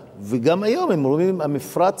כולה, וגם היום הם אומרים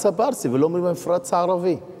המפרץ הפרסי ולא אומרים המפרץ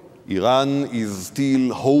הערבי. Iran is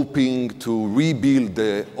still hoping to rebuild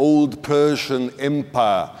the old Persian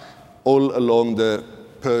empire all along the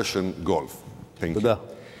Persian Gulf. Thank you.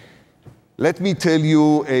 Let me tell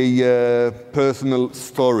you a personal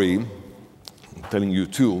story. I'm telling you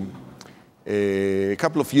two. A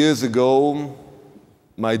couple of years ago,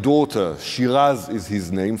 my daughter, Shiraz is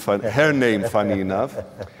her name, funny enough,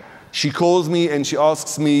 she calls me and she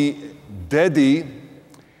asks me, Daddy,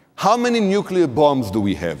 how many nuclear bombs do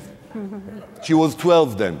we have? She was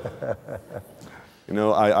 12 then. You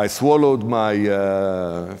know, I swallowed my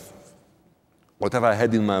whatever I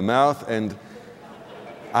had in my mouth, and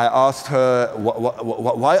I asked her,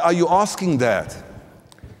 why are you asking that?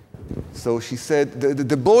 So she said,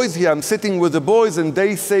 the boys here, I'm sitting with the boys, and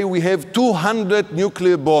they say we have 200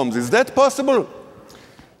 nuclear bombs. Is that possible?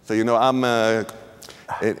 So, you know, I'm an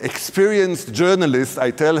experienced journalist. I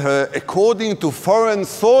tell her, according to foreign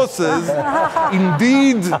sources,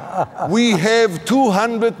 indeed, we have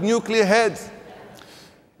 200 nuclear heads.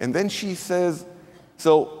 And then she says,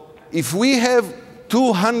 so if we have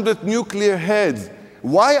 200 nuclear heads,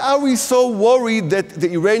 why are we so worried that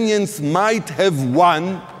the Iranians might have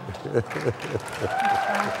one?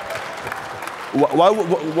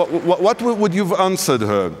 What would you have answered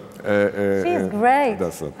her? She's great.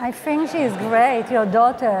 I think she's great, your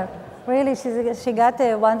daughter. Really, she got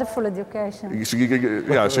a wonderful education.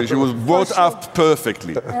 She was brought up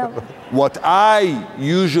perfectly. Yeah. What I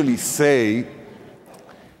usually say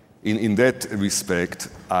in that respect,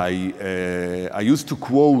 I used to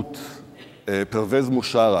quote Pervez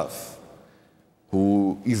Musharraf,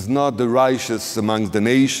 who is not the righteous amongst the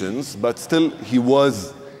nations, but still he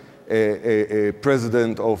was a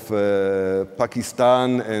president of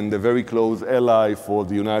Pakistan and a very close ally for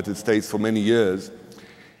the United States for many years.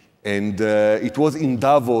 And it was in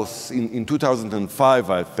Davos in 2005,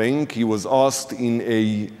 I think. He was asked in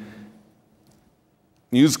a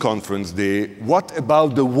news conference there, what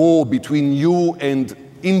about the war between you and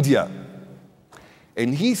India?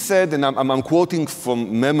 And he said, and I'm quoting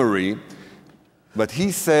from memory, but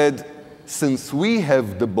he said, since we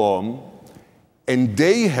have the bomb and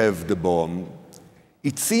they have the bomb,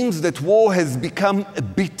 it seems that war has become a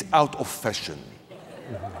bit out of fashion.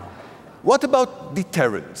 What about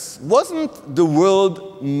deterrence? Wasn't the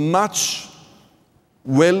world much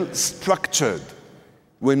well structured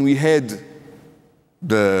when we had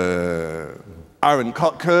the Iron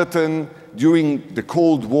Curtain during the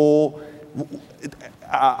Cold War?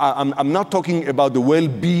 I'm not talking about the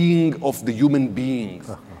well-being of the human beings,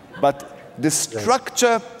 but the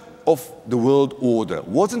structure of the world order.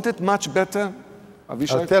 Wasn't it much better?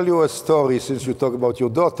 Avishay? I'll tell you a story since you talk about your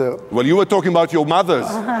daughter. Well, you were talking about your mothers.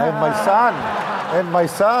 And my son, and my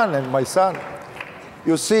son, and my son.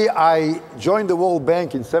 You see, I joined the World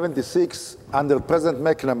Bank in '76 under President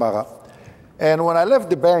McNamara. And when I left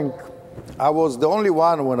the bank, I was the only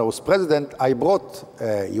one, when I was president, I brought,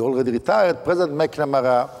 he already retired, President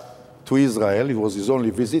McNamara to Israel. It was his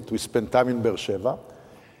only visit. We spent time in Beersheba.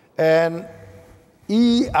 And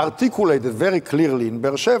he articulated very clearly in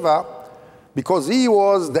Beersheba, because he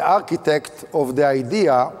was the architect of the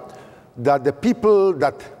idea that the people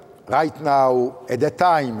that right now, at that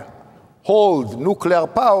time, hold nuclear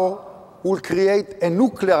power will create a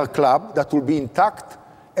nuclear club that will be intact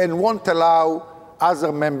and won't allow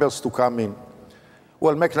other members to come in.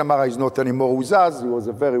 Well, McNamara is not anymore with us. He was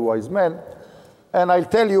a very wise man. And I'll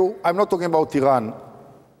tell you, I'm not talking about Iran,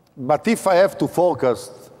 but if I have to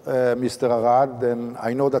forecast Mr. Arad, and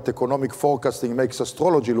I know that economic forecasting makes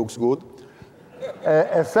astrology looks good.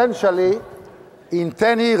 Essentially, in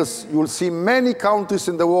 10 years, you'll see many countries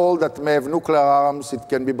in the world that may have nuclear arms. It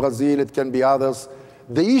can be Brazil, it can be others.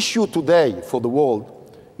 The issue today for the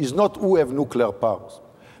world is not who have nuclear powers,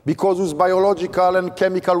 because with biological and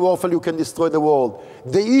chemical warfare, you can destroy the world.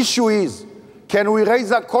 The issue is, can we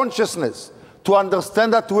raise our consciousness to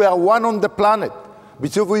understand that we are one on the planet?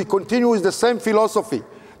 Because if we continue with the same philosophy,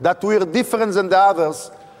 that we are different than the others,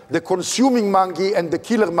 the consuming monkey and the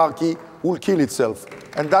killer monkey will kill itself.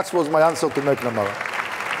 And that was my answer to McNamara.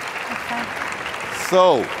 Okay.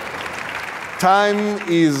 So, time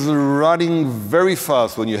is running very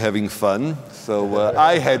fast when you're having fun. So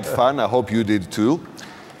I had fun. I hope you did too.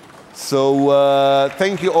 So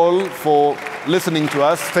thank you all for listening to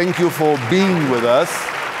us. Thank you for being with us.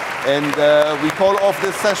 And we call off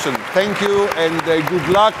this session. Thank you, and good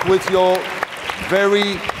luck with your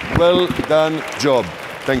very well done job.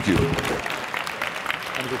 Thank you.